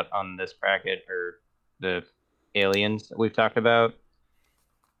talked about on this bracket, or the aliens that we've talked about,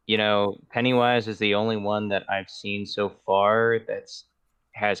 Pennywise is the only one that I've seen so far that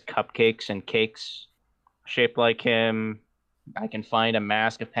has cupcakes and cakes shaped like him. I can find a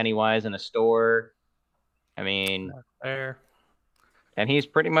mask of Pennywise in a store. I mean... Fair. And he's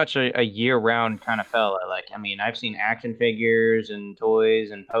pretty much a year-round kind of fella. Like, I mean, I've seen action figures and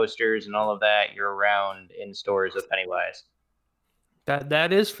toys and posters and all of that year-round in stores of Pennywise.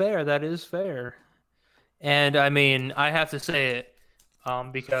 That is fair. That is fair. And, I mean, I have to say it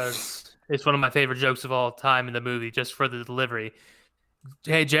because it's one of my favorite jokes of all time in the movie, just for the delivery.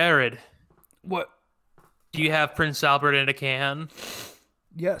 Hey, Jared. What? Do you have Prince Albert in a can?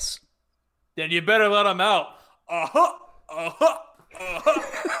 Yes. Then you better let him out. Uh-huh. Uh-huh.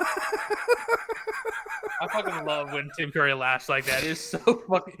 I fucking love when Tim Curry laughs like that. It's so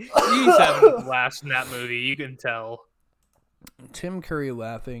fucking... He's having a blast in that movie. You can tell. Tim Curry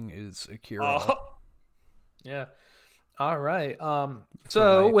laughing is a cure-all. Yeah. All right.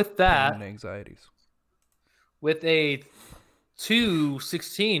 So with that... anxieties. With a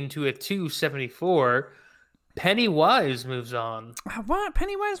 216 to a 274, Pennywise moves on. What?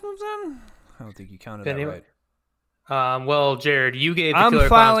 Pennywise moves on? I don't think you counted that right. Well, Jared, you gave. I'm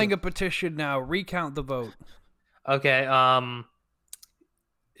filing a petition now. Recount the vote. Okay.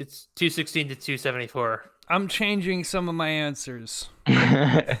 It's 216 to 274. I'm changing some of my answers.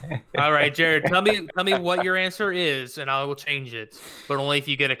 All right, Jared, tell me what your answer is, and I will change it, but only if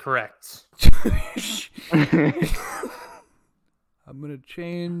you get it correct. I'm gonna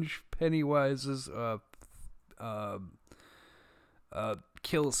change Pennywise's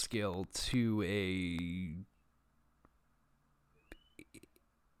kill skill to a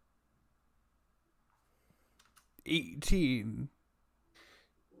 18.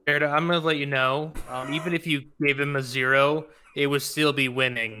 Jared, I'm gonna let you know. Even if you gave him a 0, it would still be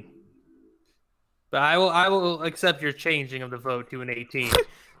winning. But I will accept your changing of the vote to an 18.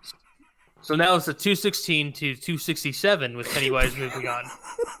 So now it's a 216 to 267 with Pennywise moving on.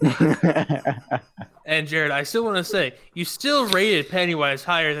 And Jared, I still want to say, you still rated Pennywise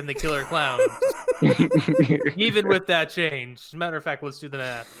higher than the Killer Clowns. Even with that change. As a matter of fact, let's do the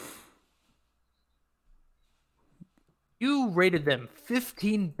math. You rated them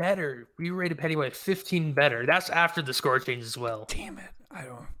 15 better. You rated Pennywise 15 better. That's after the score change as well. Damn it.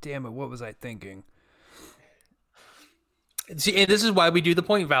 What was I thinking? See, and this is why we do the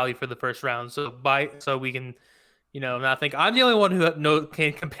point value for the first round. So we can, not think I'm the only one who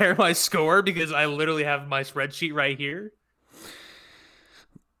can compare my score because I literally have my spreadsheet right here.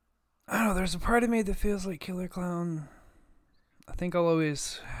 I don't know. There's a part of me that feels like Killer Clown. I think I'll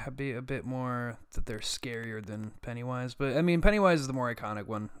always be a bit more that they're scarier than Pennywise. But, I mean, Pennywise is the more iconic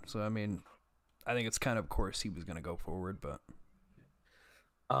one. So, I mean, I think it's kind of course he was going to go forward. But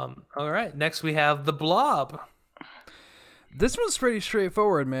all right. Next, we have The Blob. This one's pretty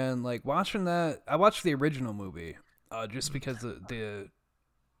straightforward, man. Like, watching that, I watched the original movie just because it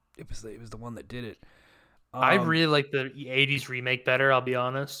was the one that did it. I really like the 80s remake better, I'll be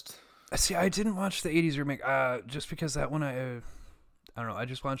honest. See, I didn't watch the 80s remake just because that one, I don't know, I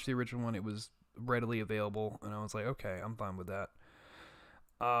just watched the original one. It was readily available, and I was like, okay, I'm fine with that.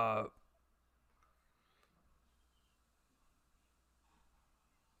 Or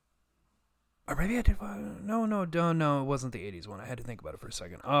maybe I did. No, it wasn't the 80s one. I had to think about it for a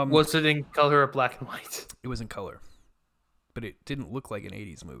second. Was it in color or black and white? It was in color, but it didn't look like an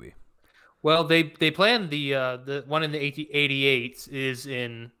 80s movie. Well, they planned the one in the 88 is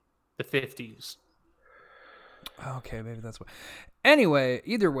in the 50s. Okay, maybe that's what. Anyway,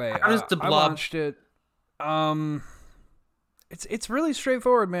 either way, How does the Blob... I watched it. It's really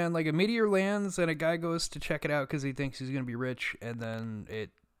straightforward, man. Like, a meteor lands and a guy goes to check it out because he thinks he's gonna be rich, and then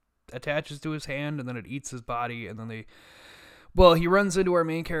it attaches to his hand, and then it eats his body, and then he runs into our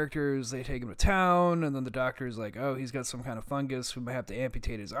main characters. They take him to town, and then the doctor's like, oh, he's got some kind of fungus, we might have to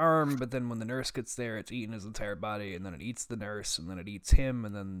amputate his arm. But then when the nurse gets there, it's eating his entire body, and then it eats the nurse, and then it eats him,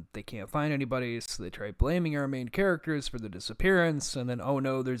 and then they can't find anybody, so they try blaming our main characters for the disappearance, and then, oh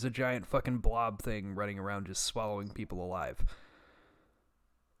no, there's a giant fucking blob thing running around just swallowing people alive.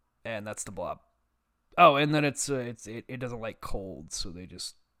 And that's the Blob. Oh, and then it doesn't like cold, so they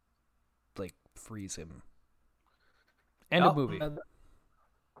just like freeze him. End of movie.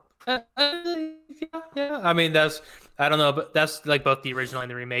 Yeah. I mean, I don't know, but that's like both the original and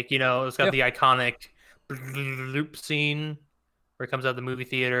the remake. It's got the iconic loop scene where it comes out of the movie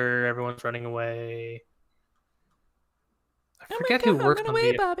theater, everyone's running away. I forget who works on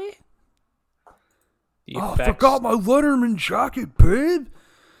the Bobby. The I effects. forgot my Letterman jacket, babe.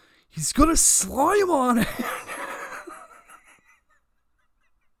 He's got a slime on it.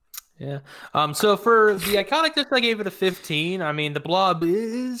 Yeah. So for the iconicness, I gave it a 15. I mean, the Blob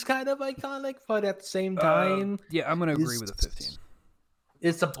is kind of iconic, but at the same time, yeah, I'm gonna agree with a 15.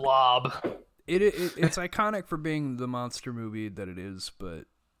 It's a Blob. It's iconic for being the monster movie that it is, but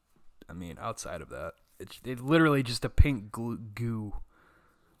I mean, outside of that, it's literally just a pink goo.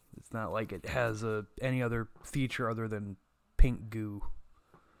 It's not like it has any other feature other than pink goo.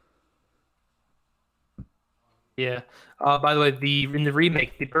 Yeah. By the way, in the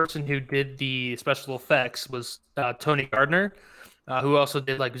remake, the person who did the special effects was Tony Gardner, who also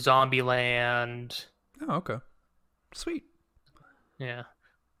did like Zombieland. Oh, okay. Sweet. Yeah.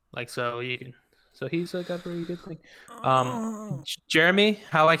 So he's got a very good thing. Jeremy,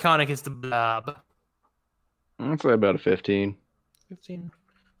 how iconic is the Blob? I'd say about a 15. 15.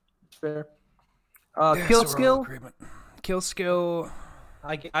 Fair. Kill skill. Kill skill.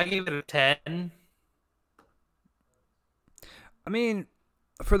 I gave it a 10. I mean,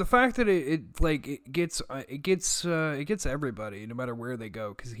 for the fact that it gets everybody no matter where they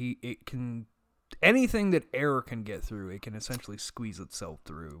go, because it can anything that air can get through, it can essentially squeeze itself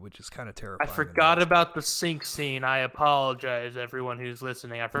through, which is kind of terrifying. I forgot about the sink scene. I apologize, everyone who's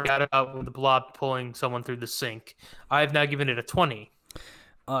listening. I forgot about the Blob pulling someone through the sink. I've now given it a 20.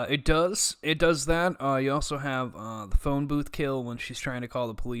 It does that. You also have the phone booth kill when she's trying to call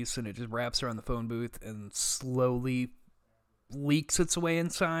the police, and it just wraps her on the phone booth and slowly leaks its way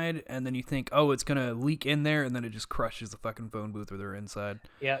inside, and then you think, oh, it's gonna leak in there, and then it just crushes the fucking phone booth with her inside.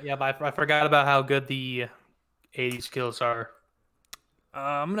 Yeah, but I forgot about how good the 80s kills are.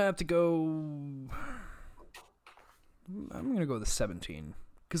 I'm gonna have to go. I'm gonna go with the 17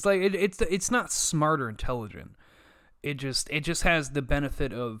 because like it's not smart or intelligent. It just has the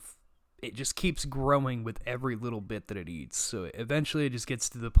benefit of it just keeps growing with every little bit that it eats. So eventually, it just gets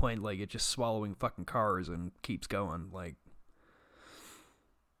to the point like it's just swallowing fucking cars and keeps going. Like.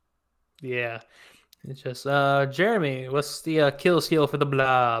 Yeah, it's just Jeremy. What's the kill skill for the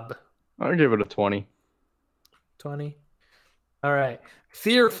blob? I'll give it a 20. 20. All right.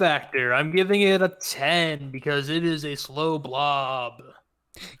 Fear factor. I'm giving it a 10 because it is a slow blob.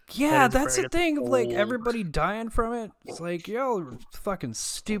 Yeah, that's the thing of like everybody dying from it. It's like y'all are fucking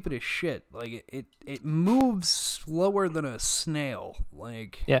stupid as shit. Like it moves slower than a snail.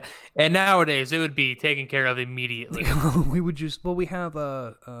 Like yeah, and nowadays it would be taken care of immediately. we have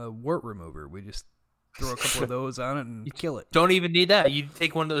a wart remover. We just throw a couple of those on it and kill it. Don't even need that. You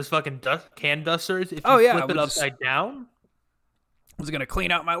take one of those fucking can dusters. If you flip it upside down. I was gonna clean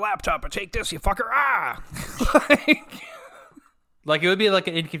out my laptop and take this, you fucker. Like, it would be like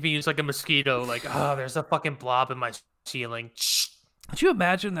an inconvenience, like a mosquito. Like, oh, there's a fucking blob in my ceiling. Could you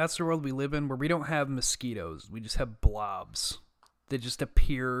imagine that's the world we live in, where we don't have mosquitoes? We just have blobs. They just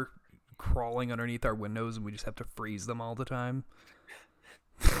appear crawling underneath our windows, and we just have to freeze them all the time.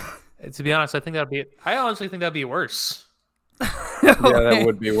 To be honest, I honestly think that'd be worse. Yeah, that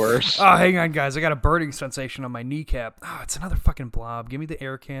would be worse. Oh, hang on, guys. I got a burning sensation on my kneecap. Oh, it's another fucking blob. Give me the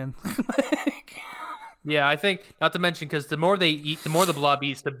air can. Yeah, I think, not to mention, because the more they eat, the more the blob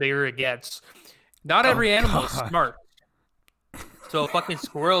eats, the bigger it gets. Not every animal is smart. So fucking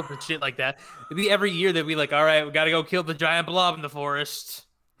squirrels and shit like that. It'd be every year that we like, all right, we got to go kill the giant blob in the forest.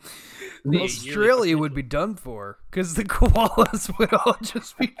 Australia would be done for, because the koalas would all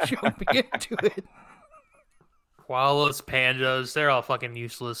just be jumping into it. Koalas, pandas, they're all fucking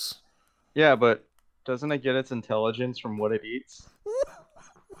useless. Yeah, but doesn't it get its intelligence from what it eats?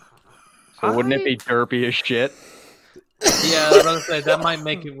 So wouldn't it be derpy as shit? Yeah, I was gonna say that might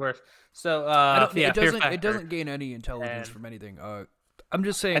make it worse. So it doesn't gain any intelligence from anything. I'm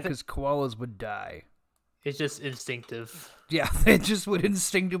just saying because koalas would die. It's just instinctive. Yeah, they just would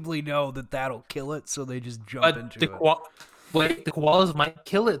instinctively know that that'll kill it, so they just jump into it. Wait, the koalas might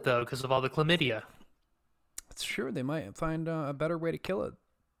kill it though because of all the chlamydia. It's sure they might find a better way to kill it.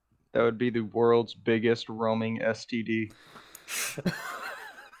 That would be the world's biggest roaming STD.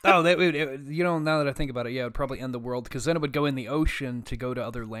 Oh, now that I think about it, yeah, it would probably end the world, because then it would go in the ocean to go to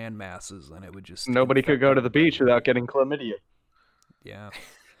other land masses, and it would just... Nobody could go to the beach without getting chlamydia. Yeah.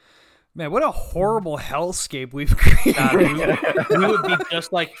 Man, what a horrible hellscape we've created. We would be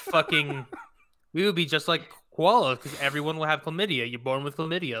just like fucking... We would be just like koalas, because everyone will have chlamydia. You're born with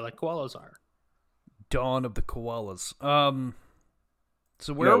chlamydia, like koalas are. Dawn of the koalas.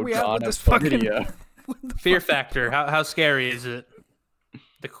 So where are we at with this fucking... Fear factor. How scary is it?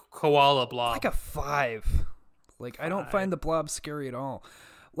 The koala blob. Like a 5. Like, I don't find the blob scary at all.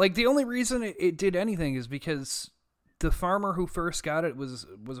 Like, the only reason it did anything is because the farmer who first got it was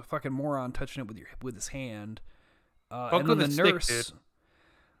a fucking moron touching it with his hand. And then the nurse...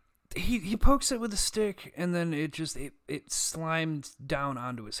 He pokes it with a stick, and then it slimed down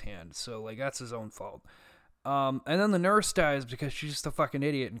onto his hand. So, like, that's his own fault. And then the nurse dies because she's just a fucking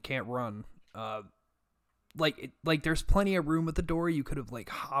idiot and can't run. Like there's plenty of room at the door. You could have like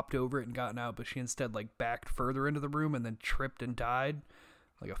hopped over it and gotten out, but she instead like backed further into the room and then tripped and died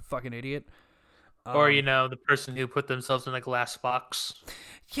like a fucking idiot. Or the person who put themselves in a glass box.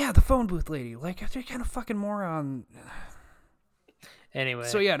 Yeah, the phone booth lady. Like, they're kind of fucking moron. Anyway.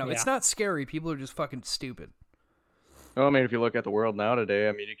 So yeah, it's not scary. People are just fucking stupid. Well, I mean, if you look at the world now today,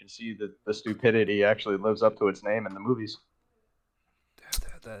 I mean, you can see that the stupidity actually lives up to its name in the movies.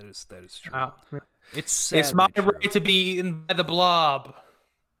 That is true. Oh. It's my right to be eaten by the blob.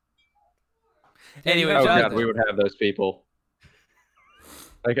 Anyway, oh god, we would have those people.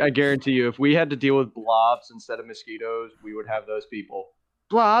 Like, I guarantee you, if we had to deal with blobs instead of mosquitoes, we would have those people.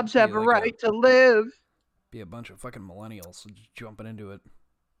 Blobs have a right to live. Be a bunch of fucking millennials just jumping into it.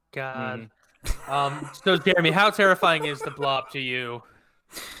 God. So Jeremy, how terrifying is the blob to you?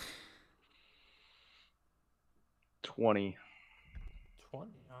 20.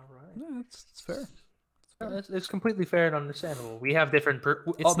 20. All right. Yeah, it's fair. It's completely fair and understandable. We have different. The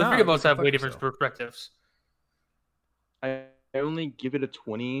three of us have way different perspectives. I only give it a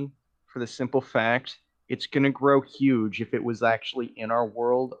 20 for the simple fact it's going to grow huge if it was actually in our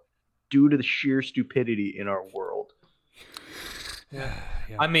world due to the sheer stupidity in our world. Yeah.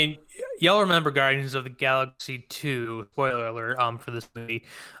 I mean, y'all remember Guardians of the Galaxy 2, spoiler alert, for this movie,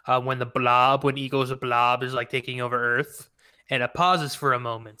 when Ego's blob is like taking over Earth, and it pauses for a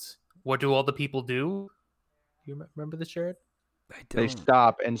moment. What do all the people do? You remember this, Jared? They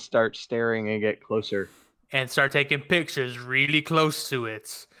stop and start staring and get closer. And start taking pictures really close to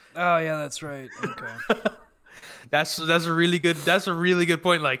it. Oh yeah, that's right. Okay. That's a really good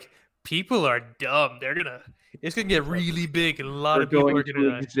point. Like, people are dumb. It's gonna get really big, and a lot of people are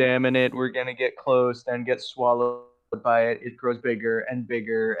gonna examine it. We're gonna get close, then get swallowed by it. It grows bigger and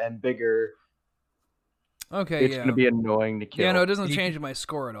bigger and bigger. Okay, it's gonna be annoying to kill. Yeah, no, it doesn't change my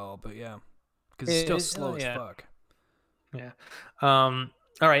score at all, but yeah, because it's still slow as fuck. Yeah. All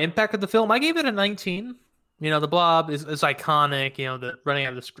right. Impact of the film. I gave it a 19. The Blob is iconic. The running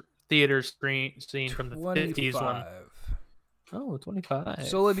out of the theater scene from the 50s one. Oh, 25.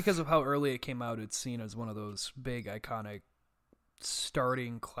 Solely because of how early it came out, it's seen as one of those big, iconic,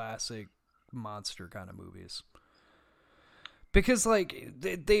 starting classic monster kind of movies. Because, like,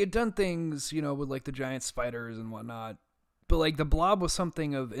 they had done things, with, like, the giant spiders and whatnot. But, like, the Blob was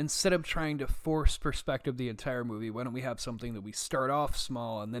something of, instead of trying to force perspective the entire movie, why don't we have something that we start off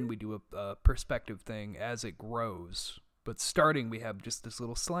small and then we do a perspective thing as it grows. But starting, we have just this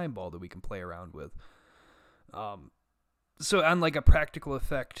little slime ball that we can play around with. So on, like, a practical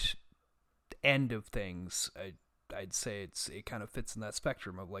effect end of things, I'd say it kind of fits in that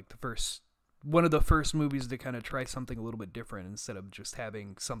spectrum of, like, one of the first movies to kind of try something a little bit different instead of just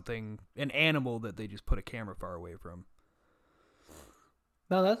having an animal that they just put a camera far away from.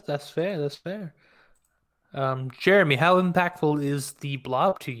 No, that's fair. That's fair. Jeremy, how impactful is the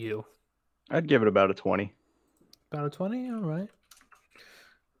Blob to you? I'd give it about a 20. About a 20? All right.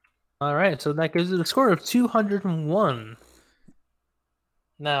 All right, so that gives it a score of 201.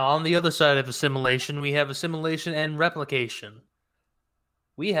 Now, on the other side of assimilation, we have assimilation and replication.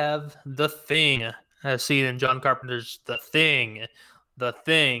 We have The Thing, as seen in John Carpenter's The Thing,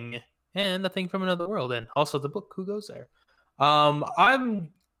 and The Thing from Another World, and also the book Who Goes There. I'm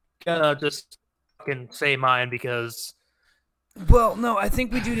gonna just fucking say mine because... Well, no, I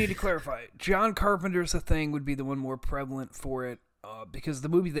think we do need to clarify. John Carpenter's The Thing would be the one more prevalent for it, because the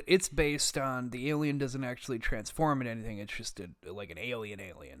movie that it's based on, the alien doesn't actually transform into anything, it's just like an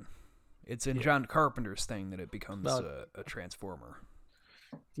alien. It's in John Carpenter's Thing that it becomes a transformer.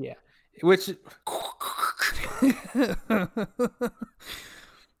 Yeah, which...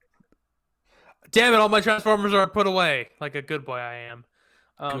 Damn it, all my Transformers are put away. Like a good boy I am.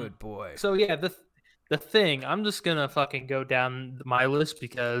 Good boy. So yeah, the Thing, I'm just gonna fucking go down my list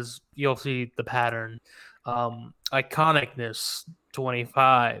because you'll see the pattern. Iconicness,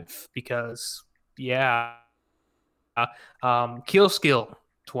 25, because kill skill,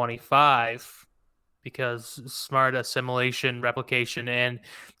 25, because smart assimilation, replication, and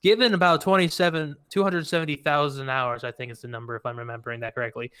given about 270,000 hours, I think is the number, if I'm remembering that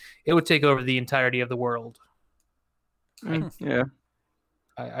correctly, it would take over the entirety of the world. Yeah.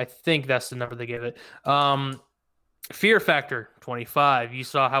 I think that's the number they gave it. Fear factor, 25. You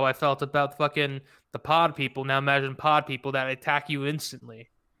saw how I felt about fucking the pod people. Now imagine pod people that attack you instantly.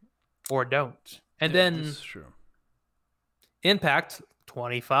 Or don't. And then this is true. Impact,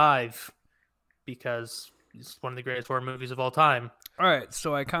 25. Because it's one of the greatest horror movies of all time. All right,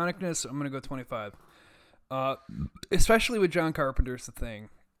 so iconicness, I'm going to go 25. Especially with John Carpenter's The Thing.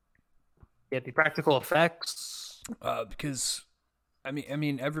 Yeah, the practical effects. Because... I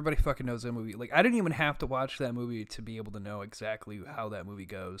mean, everybody fucking knows that movie. Like, I didn't even have to watch that movie to be able to know exactly how that movie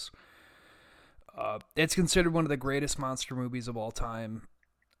goes. It's considered one of the greatest monster movies of all time.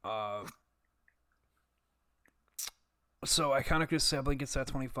 So, iconicness, I believe it's at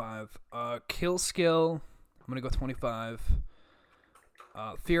 25. Kill skill, I'm going to go 25.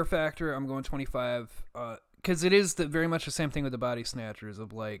 Fear factor, I'm going 25. Because it is very much the same thing with the Body Snatchers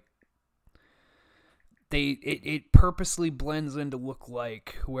of, like, it purposely blends in to look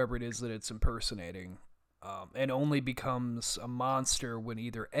like whoever it is that it's impersonating, and only becomes a monster when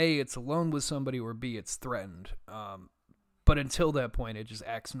either A, it's alone with somebody, or B, it's threatened. But until that point, it just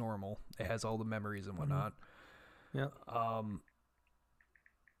acts normal. It has all the memories and whatnot. Yeah.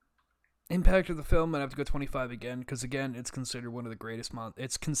 Impact of the film, I'd have to go 25 again, because again, it's considered one of the greatest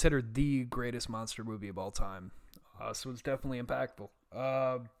it's considered the greatest monster movie of all time. So it's definitely impactful.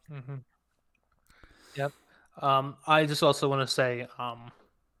 Yep. I just also want to say,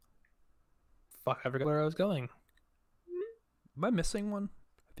 fuck, I forgot where I was going. Am I missing one?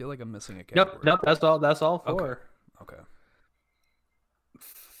 I feel like I'm missing a category. Nope. That's all four. Okay.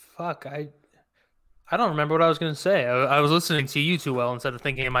 Fuck, I don't remember what I was going to say. I was listening to you too well instead of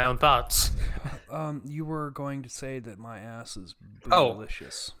thinking of my own thoughts. You were going to say that my ass is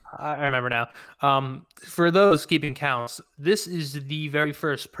delicious. I remember now. For those keeping counts, this is the very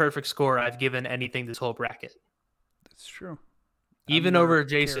first perfect score I've given anything this whole bracket. That's true. Even over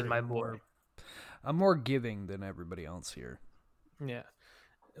Jason, my boy. I'm more giving than everybody else here. Yeah.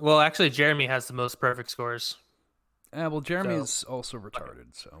 Well, actually, Jeremy has the most perfect scores. Well, Jeremy is also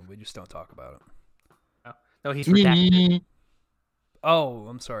retarded, so we just don't talk about it. No, he's redacted. Oh,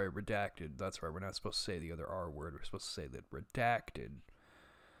 I'm sorry, redacted. That's right. We're not supposed to say the other R word. We're supposed to say that redacted.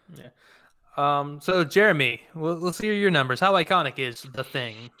 Yeah. So Jeremy, let's hear your numbers. How iconic is The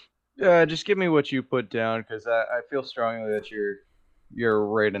Thing? Just give me what you put down, because I feel strongly that you're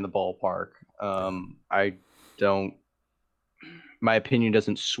right in the ballpark. I don't. My opinion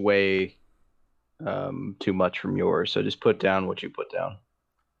doesn't sway too much from yours, so just put down what you put down.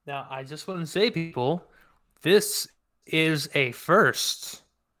 Now, I just want to say, people, this is a first.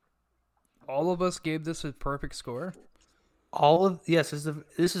 All of us gave this a perfect score. This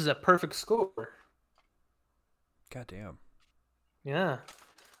is a perfect score. Goddamn. Yeah.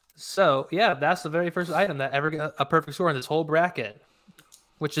 So yeah, that's the very first item that ever got a perfect score in this whole bracket,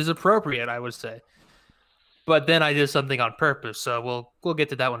 which is appropriate, I would say. But then I did something on purpose, so we'll get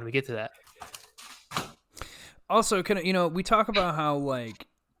to that when we get to that. Also, we talk about how like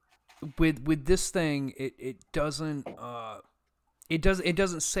with this thing, it doesn't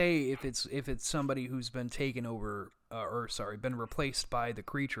say if it's somebody who's been taken over been replaced by the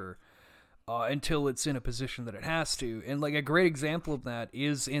creature until it's in a position that it has to. And like a great example of that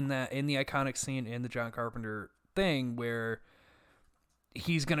is in the iconic scene in the John Carpenter Thing where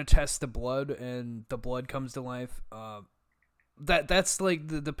he's gonna test the blood and the blood comes to life. That's like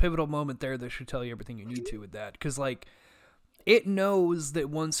the pivotal moment there that should tell you everything you need to with that, because like it knows that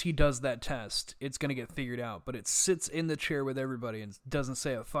once he does that test, it's gonna get figured out, but it sits in the chair with everybody and doesn't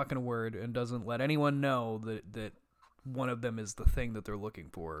say a fucking word and doesn't let anyone know that one of them is the thing that they're looking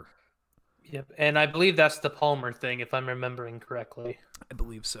for. Yep, and I believe that's the Palmer thing, if I'm remembering correctly. I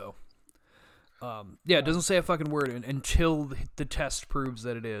believe so. It doesn't say a fucking word until the test proves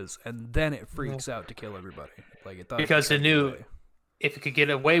that it is, and then it freaks out to kill everybody. Like it thought, because it knew if it could get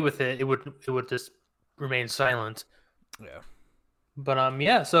away with it, it would just remain silent. Yeah.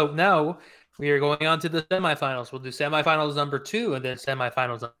 But so now we are going on to the semifinals. We'll do semifinals number 2 and then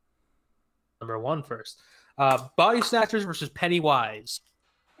semifinals number 1 first. Body Snatchers versus Pennywise.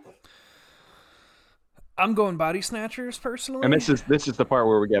 I'm going Body Snatchers personally. And this is the part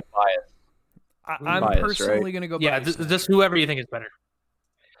where we get biased. I'm biased, personally right? going to go. Yeah, just whoever you think is better.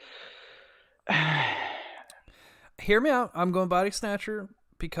 Hear me out. I'm going Body Snatcher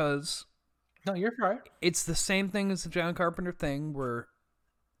because no, you're right. It's the same thing as the John Carpenter Thing, where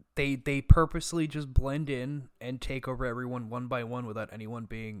they purposely just blend in and take over everyone one by one without everyone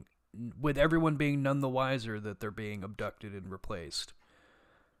being none the wiser that they're being abducted and replaced.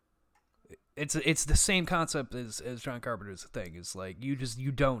 It's the same concept as John Carpenter's Thing. It's like you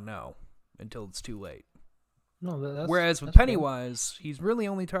don't know until it's too late. No, whereas with Pennywise, he's really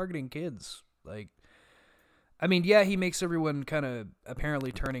only targeting kids. Like, I mean, yeah, he makes everyone kind of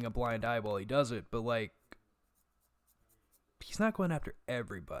apparently turning a blind eye while he does it, but like, he's not going after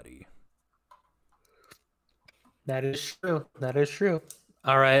everybody. That is true.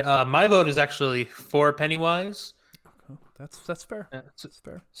 All right, my vote is actually for Pennywise. That's fair. Yeah, that's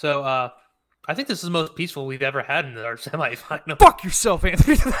fair. So, I think this is the most peaceful we've ever had in our semifinal. Fuck yourself,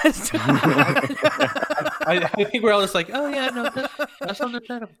 Anthony. I think we're all just like, oh yeah, no, that's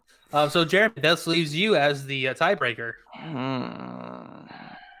understandable. So Jeremy, that leaves you as the tiebreaker.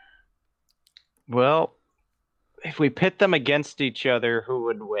 Well, if we pit them against each other, who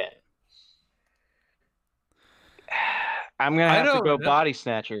would win? I'm gonna have to go Body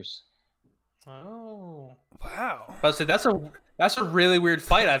Snatchers. Oh, wow! I say that's a really weird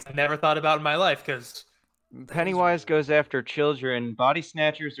fight I've never thought about in my life, because Pennywise goes after children. Body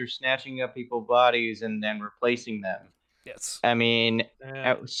Snatchers are snatching up people's bodies and then replacing them. Yes. I mean,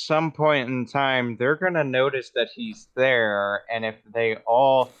 at some point in time, they're going to notice that he's there, and if they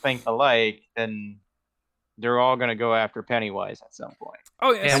all think alike, then they're all going to go after Pennywise at some point.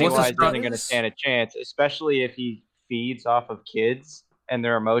 Oh, yeah. Pennywise isn't going to stand a chance, especially if he feeds off of kids and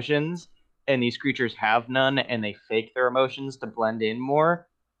their emotions, and these creatures have none, and they fake their emotions to blend in more.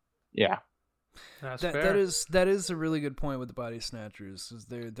 Yeah. That is a really good point with the Body Snatchers. Is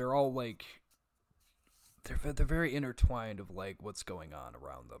they're all like they're very intertwined of like what's going on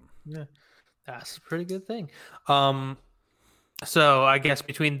around them. Yeah, that's a pretty good thing. So I guess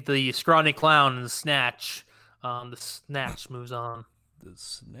between the Scrawny Clown and the Snatch moves on. the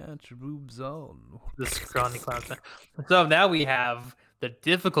snatch boobs on. The scrawny clown. So now we have the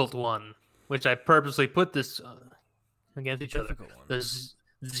difficult one, which I purposely put this against each other. The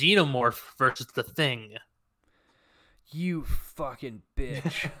Xenomorph versus the Thing. You fucking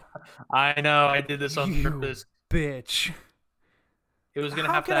bitch. I know, I did this on purpose. Bitch. It was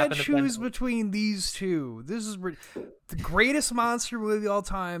gonna have to happen. How can I choose between these two? This is the greatest monster movie of all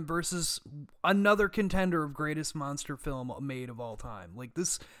time versus another contender of greatest monster film made of all time. Like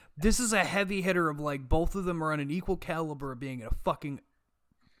this is a heavy hitter of like both of them are on an equal caliber of being a fucking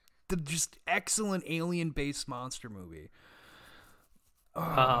just excellent alien-based monster movie.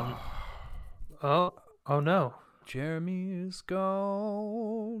 Oh no. Jeremy's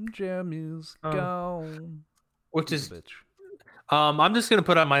gone. Jeremy's gone. Which is bitch. I'm just gonna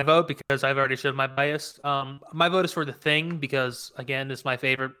put on my vote because I've already showed my bias. My vote is for The Thing because again, it's my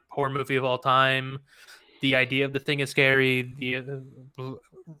favorite horror movie of all time. The idea of The Thing is scary.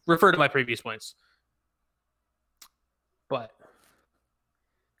 Refer to my previous points. But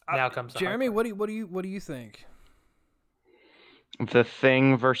now comes Jeremy. What do you think? The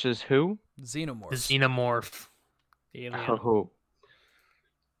Thing versus who? Xenomorph. The Xenomorph. The alien. Oh.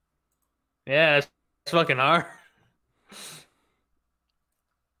 Yeah, it's fucking hard.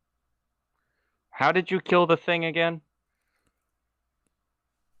 How did you kill the Thing again?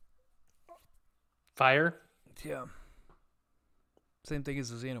 Fire? Yeah. Same thing as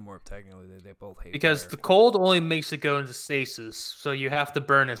the Xenomorph, technically. They both hate because fire. The cold only makes it go into stasis, so you have to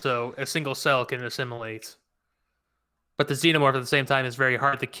burn it so a single cell can assimilate. But the Xenomorph at the same time is very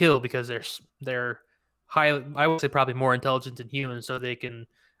hard to kill because they're highly, I would say probably more intelligent than humans, so they can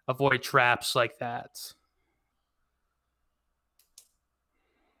avoid traps like that.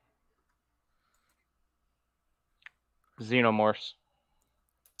 Xenomorphs.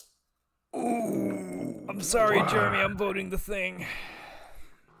 Ooh, I'm sorry, Jeremy. I'm voting The Thing.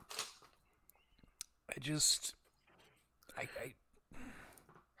 I just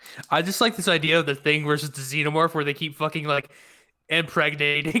like this idea of The Thing versus the Xenomorph where they keep fucking like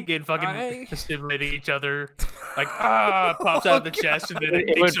impregnating and fucking assimilating each other. Like, pops out of the chest and then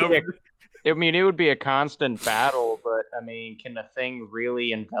it takes over. I mean, it would be a constant battle, but I mean, can the Thing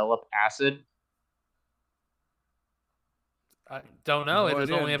really envelop acid? I don't know.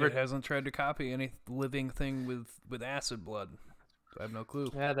 It hasn't tried to copy any living thing with acid blood. I have no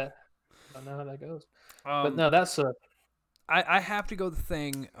clue. Yeah, I don't know how that goes. But no, that's I have to go The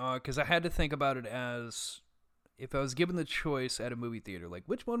Thing because I had to think about it as if I was given the choice at a movie theater, like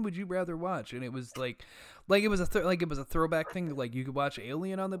which one would you rather watch? And it was like it was a throwback thing. Like you could watch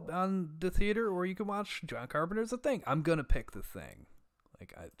Alien on the theater, or you could watch John Carpenter's The Thing. I'm gonna pick The Thing.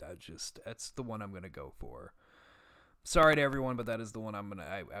 Like that's the one I'm gonna go for. Sorry to everyone, but that is the one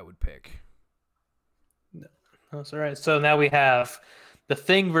I would pick. No, that's all right. So now we have The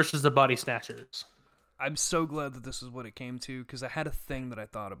Thing versus the Body Snatchers. I'm so glad that this is what it came to because I had a thing that I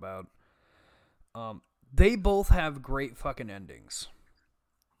thought about. They both have great fucking endings.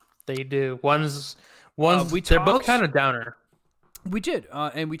 They do. They're both kind of downer. We did,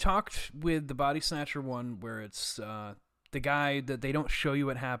 and we talked with the Body Snatcher one where it's the guy that they don't show you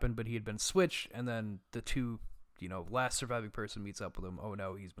what happened, but he had been switched, and then the two. Last surviving person meets up with him. Oh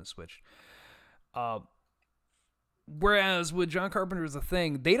no, he's been switched. Whereas with John Carpenter's The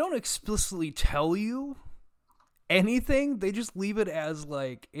Thing, they don't explicitly tell you anything. They just leave it as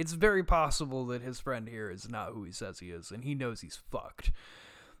like, it's very possible that his friend here is not who he says he is, and he knows he's fucked.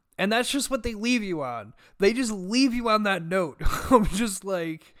 And that's just what they leave you on. They just leave you on that note. I'm just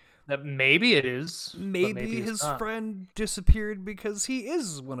like... That maybe it is. Maybe his friend disappeared because he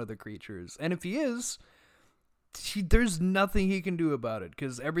is one of the creatures. And if he is... there's nothing he can do about it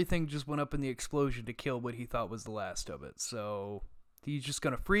because everything just went up in the explosion to kill what he thought was the last of it. So he's just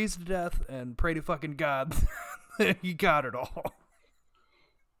gonna freeze to death and pray to fucking God that he got it all.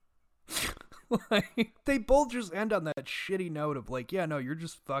 Like, they both just end on that shitty note of like, yeah, no, you're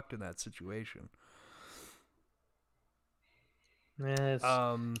just fucked in that situation. Yes.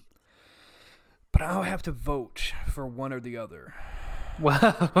 But I'll have to vote for one or the other.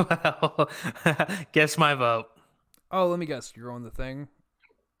 Well, guess my vote. Oh, let me guess. You're on The Thing?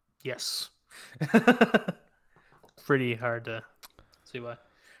 Yes. Pretty hard to see why.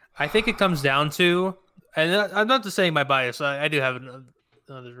 I think it comes down to, and I'm not just saying my bias, I do have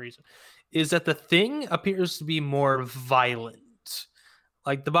another reason, is that The Thing appears to be more violent.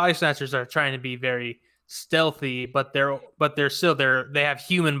 Like the Body Snatchers are trying to be very stealthy, but they have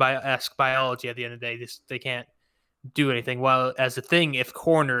human-esque biology at the end of the day. They can't do anything. While as a Thing, if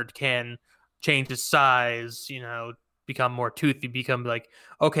cornered, can change its size, become more toothy, become like,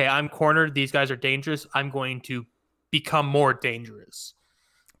 okay, I'm cornered, these guys are dangerous, I'm going to become more dangerous.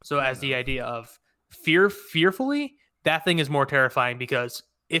 So as the idea of fearfully, that thing is more terrifying because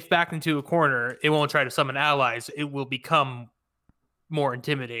if backed into a corner, it won't try to summon allies. It will become more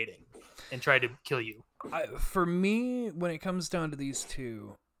intimidating and try to kill you. For me, when it comes down to these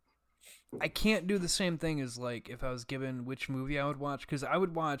two, I can't do the same thing as like if I was given which movie I would watch, because I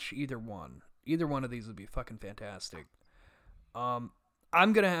would watch either one. Either one of these would be fucking fantastic. I'm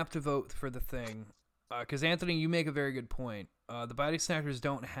gonna have to vote for The Thing, because Anthony, you make a very good point. The Body Snatchers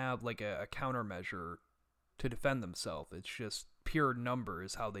don't have like a countermeasure to defend themselves. It's just pure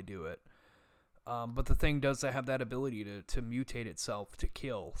numbers how they do it. But The Thing does have that ability to mutate itself to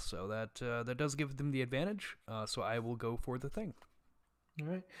kill, so that does give them the advantage. So I will go for The Thing. All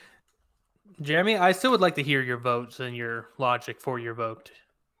right, Jeremy, I still would like to hear your votes and your logic for your vote.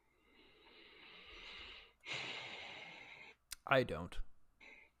 I don't.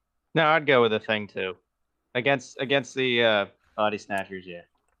 No, I'd go with The Thing too. Against the Body Snatchers, yeah.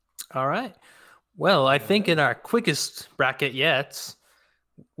 All right. Well, I think in our quickest bracket yet,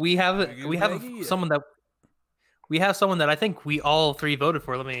 we have someone that I think we all three voted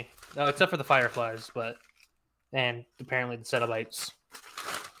for. Except for the Fireflies, and apparently the Cenobites.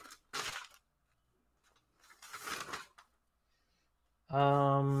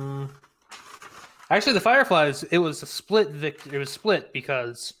 Actually, the Fireflies, it was a split It was split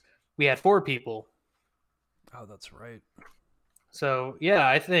because we had 4 people. Oh, that's right. So yeah,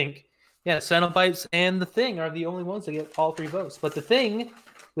 I think Cenobites and The Thing are the only ones that get all 3 votes. But The Thing,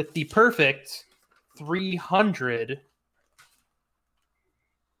 with the perfect 300,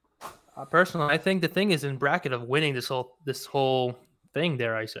 personally, I think The Thing is in bracket of winning this whole thing.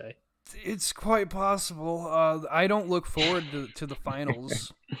 Dare I say? It's quite possible. I don't look forward to the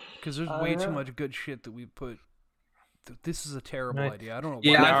finals because there's way too much good shit that we put. This is a terrible idea. I don't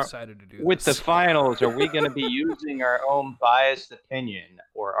know why I decided to do this. With the finals, are we going to be using our own biased opinion,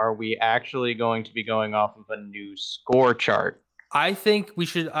 or are we actually going to be going off of a new score chart? I think we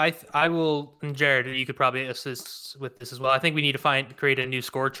should. I will. And Jared, you could probably assist with this as well. I think we need to create a new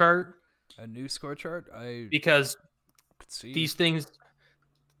score chart. A new score chart? Because these things,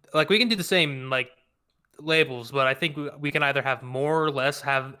 like, we can do the same like labels, but I think we can either have more or less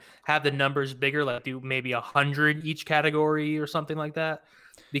have the numbers bigger, like do maybe 100 each category or something like that.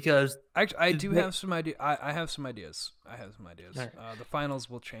 Because actually, I do have some idea. I have some ideas. Right. The finals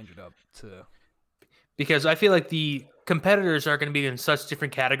will change it up to. Because I feel like the competitors are going to be in such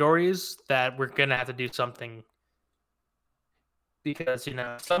different categories that we're going to have to do something. Because,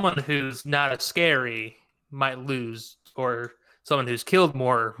 someone who's not as scary might lose, or someone who's killed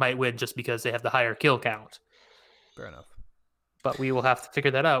more might win just because they have the higher kill count. Fair enough. But we will have to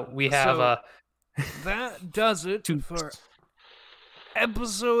figure that out. We have that does it for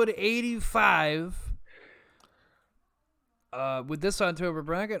episode 85. With this October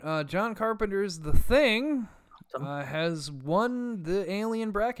bracket, John Carpenter's The Thing has won the Alien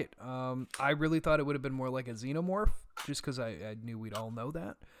bracket. I really thought it would have been more like a Xenomorph, just because I knew we'd all know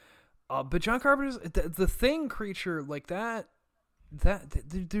that. But John Carpenter's the Thing creature, like that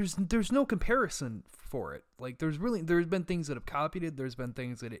there's no comparison for it. Like there's been things that have copied it. There's been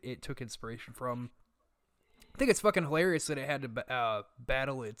things that it took inspiration from. I think it's fucking hilarious that it had to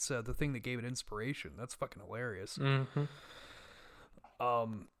battle its the thing that gave it inspiration. That's fucking hilarious. Mm-hmm.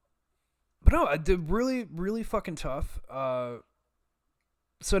 But no, really, really fucking tough. So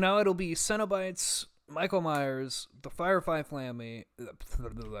now it'll be Cenobites, Michael Myers, the Firefly family,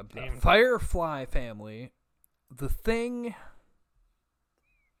 The Thing.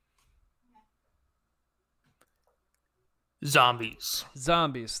 Zombies.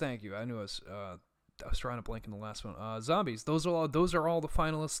 Thank you. I knew I was trying to blank in the last one. Zombies. Those are all the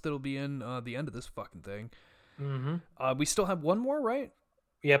finalists that'll be in the end of this fucking thing. Mm-hmm. We still have one more, right?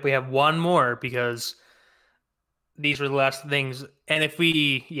 Yep, we have one more because these were the last things. And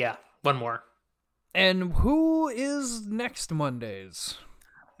one more. And who is next Mondays?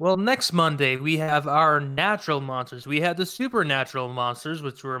 Well, next Monday, we have our natural monsters. We had the supernatural monsters,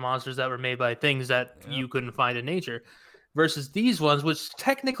 which were monsters that were made by things that you couldn't find in nature, versus these ones, which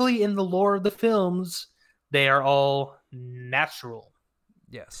technically in the lore of the films, they are all natural.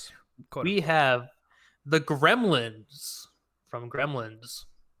 Yes. We have the Gremlins from Gremlins.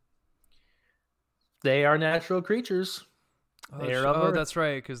 They are natural creatures. That's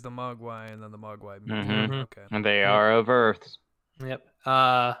right, because the Mogwai and then the Mogwai. Mm-hmm. Okay. And they are of Earth. Yep.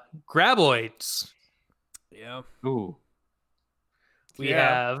 Graboids. Yeah. Ooh. We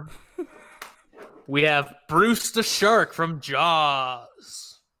have Bruce the Shark from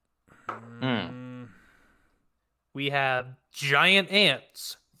Jaws. Mm. We have giant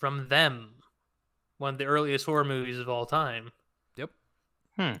ants from Them. one of the earliest horror movies of all time. Yep.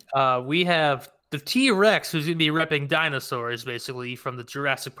 We have the T-Rex, who's going to be repping dinosaurs, basically, from the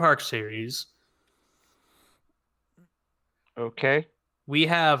Jurassic Park series. Okay. We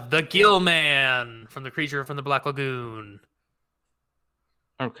have the Gill Man from the Creature from the Black Lagoon.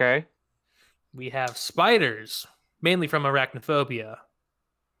 Okay. We have spiders, mainly from Arachnophobia.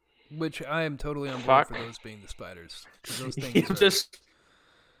 Which I am totally on board for those being the spiders. 'Cause those things are... Just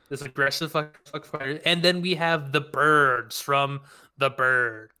this aggressive fuck spider. And then we have the birds from The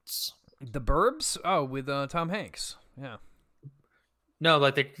Birds. The Burbs? Oh, with Tom Hanks. Yeah. No,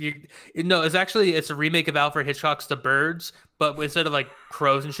 like it's a remake of Alfred Hitchcock's The Birds, but instead of like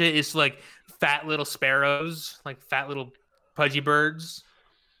crows and shit, it's like fat little sparrows, like fat little pudgy birds.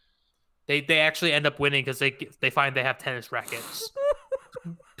 They actually end up winning because they find they have tennis rackets.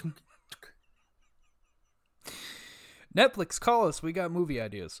 Netflix, call us. We got movie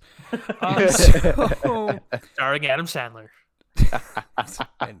ideas. Starring Adam Sandler.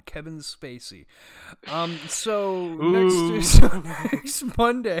 And Kevin Spacey. So Ooh. next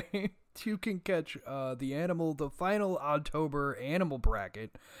Monday, you can catch the final October animal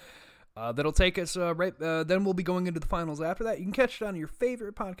bracket. That'll take us then we'll be going into the finals after that. You can catch it on your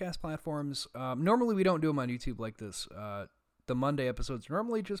favorite podcast platforms. Normally we don't do them on YouTube like this. The Monday episodes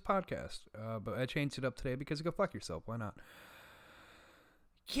normally just podcast, but I changed it up today because go fuck yourself. Why not?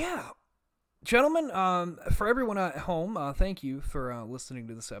 Yeah. Gentlemen, for everyone at home, thank you for listening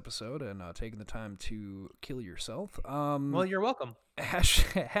to this episode and taking the time to kill yourself. Well, you're welcome.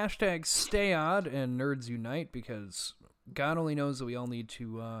 Hashtag stay odd and nerds unite, because God only knows that we all need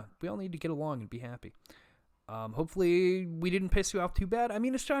to get along and be happy. Hopefully we didn't piss you off too bad. I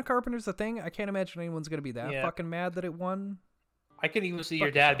mean, it's John Carpenter's The Thing. I can't imagine anyone's gonna be that fucking mad that it won. I can even see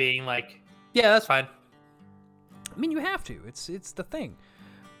your dad being like, "Yeah, that's fine." I mean, you have to. It's The Thing.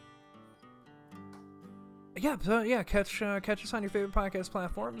 Yeah, so catch us on your favorite podcast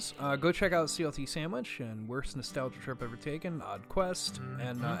platforms. Go check out CLT Sandwich and Worst Nostalgia Trip Ever Taken, Odd Quest,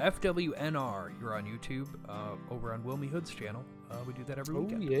 and FWNR. You're on YouTube, over on Wilmy Hood's channel. We do that every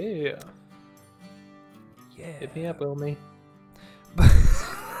weekend. Yeah. Yeah. Hit me up, Wilmy.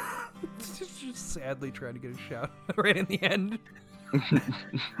 Just sadly trying to get a shout right in the end.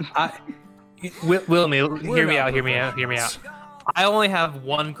 Wilmy, hear me out. I only have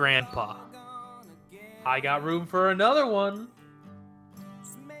one grandpa. I got room for another one.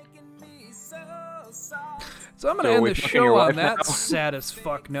 So I'm going to end the show on that sad as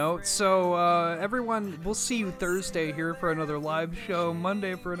fuck note. So everyone, we'll see you Thursday here for another live show,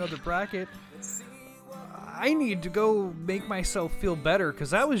 Monday for another bracket. I need to go make myself feel better because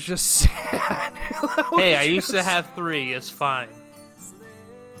that was just sad. Hey, I used to have 3. It's fine.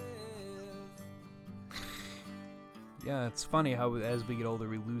 Yeah, it's funny how as we get older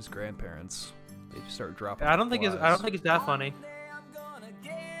we lose grandparents. They just start dropping. I don't think it's that funny.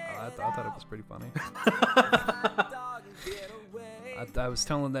 I thought it was pretty funny. I was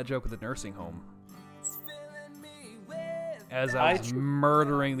telling that joke at the nursing home as I was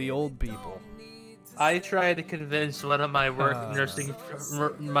murdering the old people. I tried to convince one of my nursing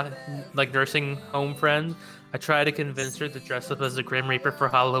home friends. I tried to convince her to dress up as a Grim Reaper for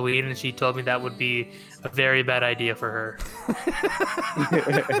Halloween, and she told me that would be a very bad idea for her.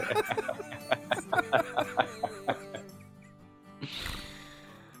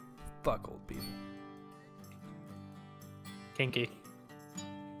 Fuck old people. Kinky.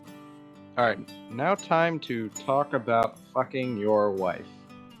 Alright, now time to talk about fucking your wife.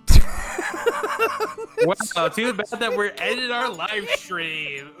 Wow, too bad that we're ending our live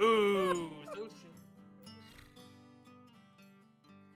stream. Ooh.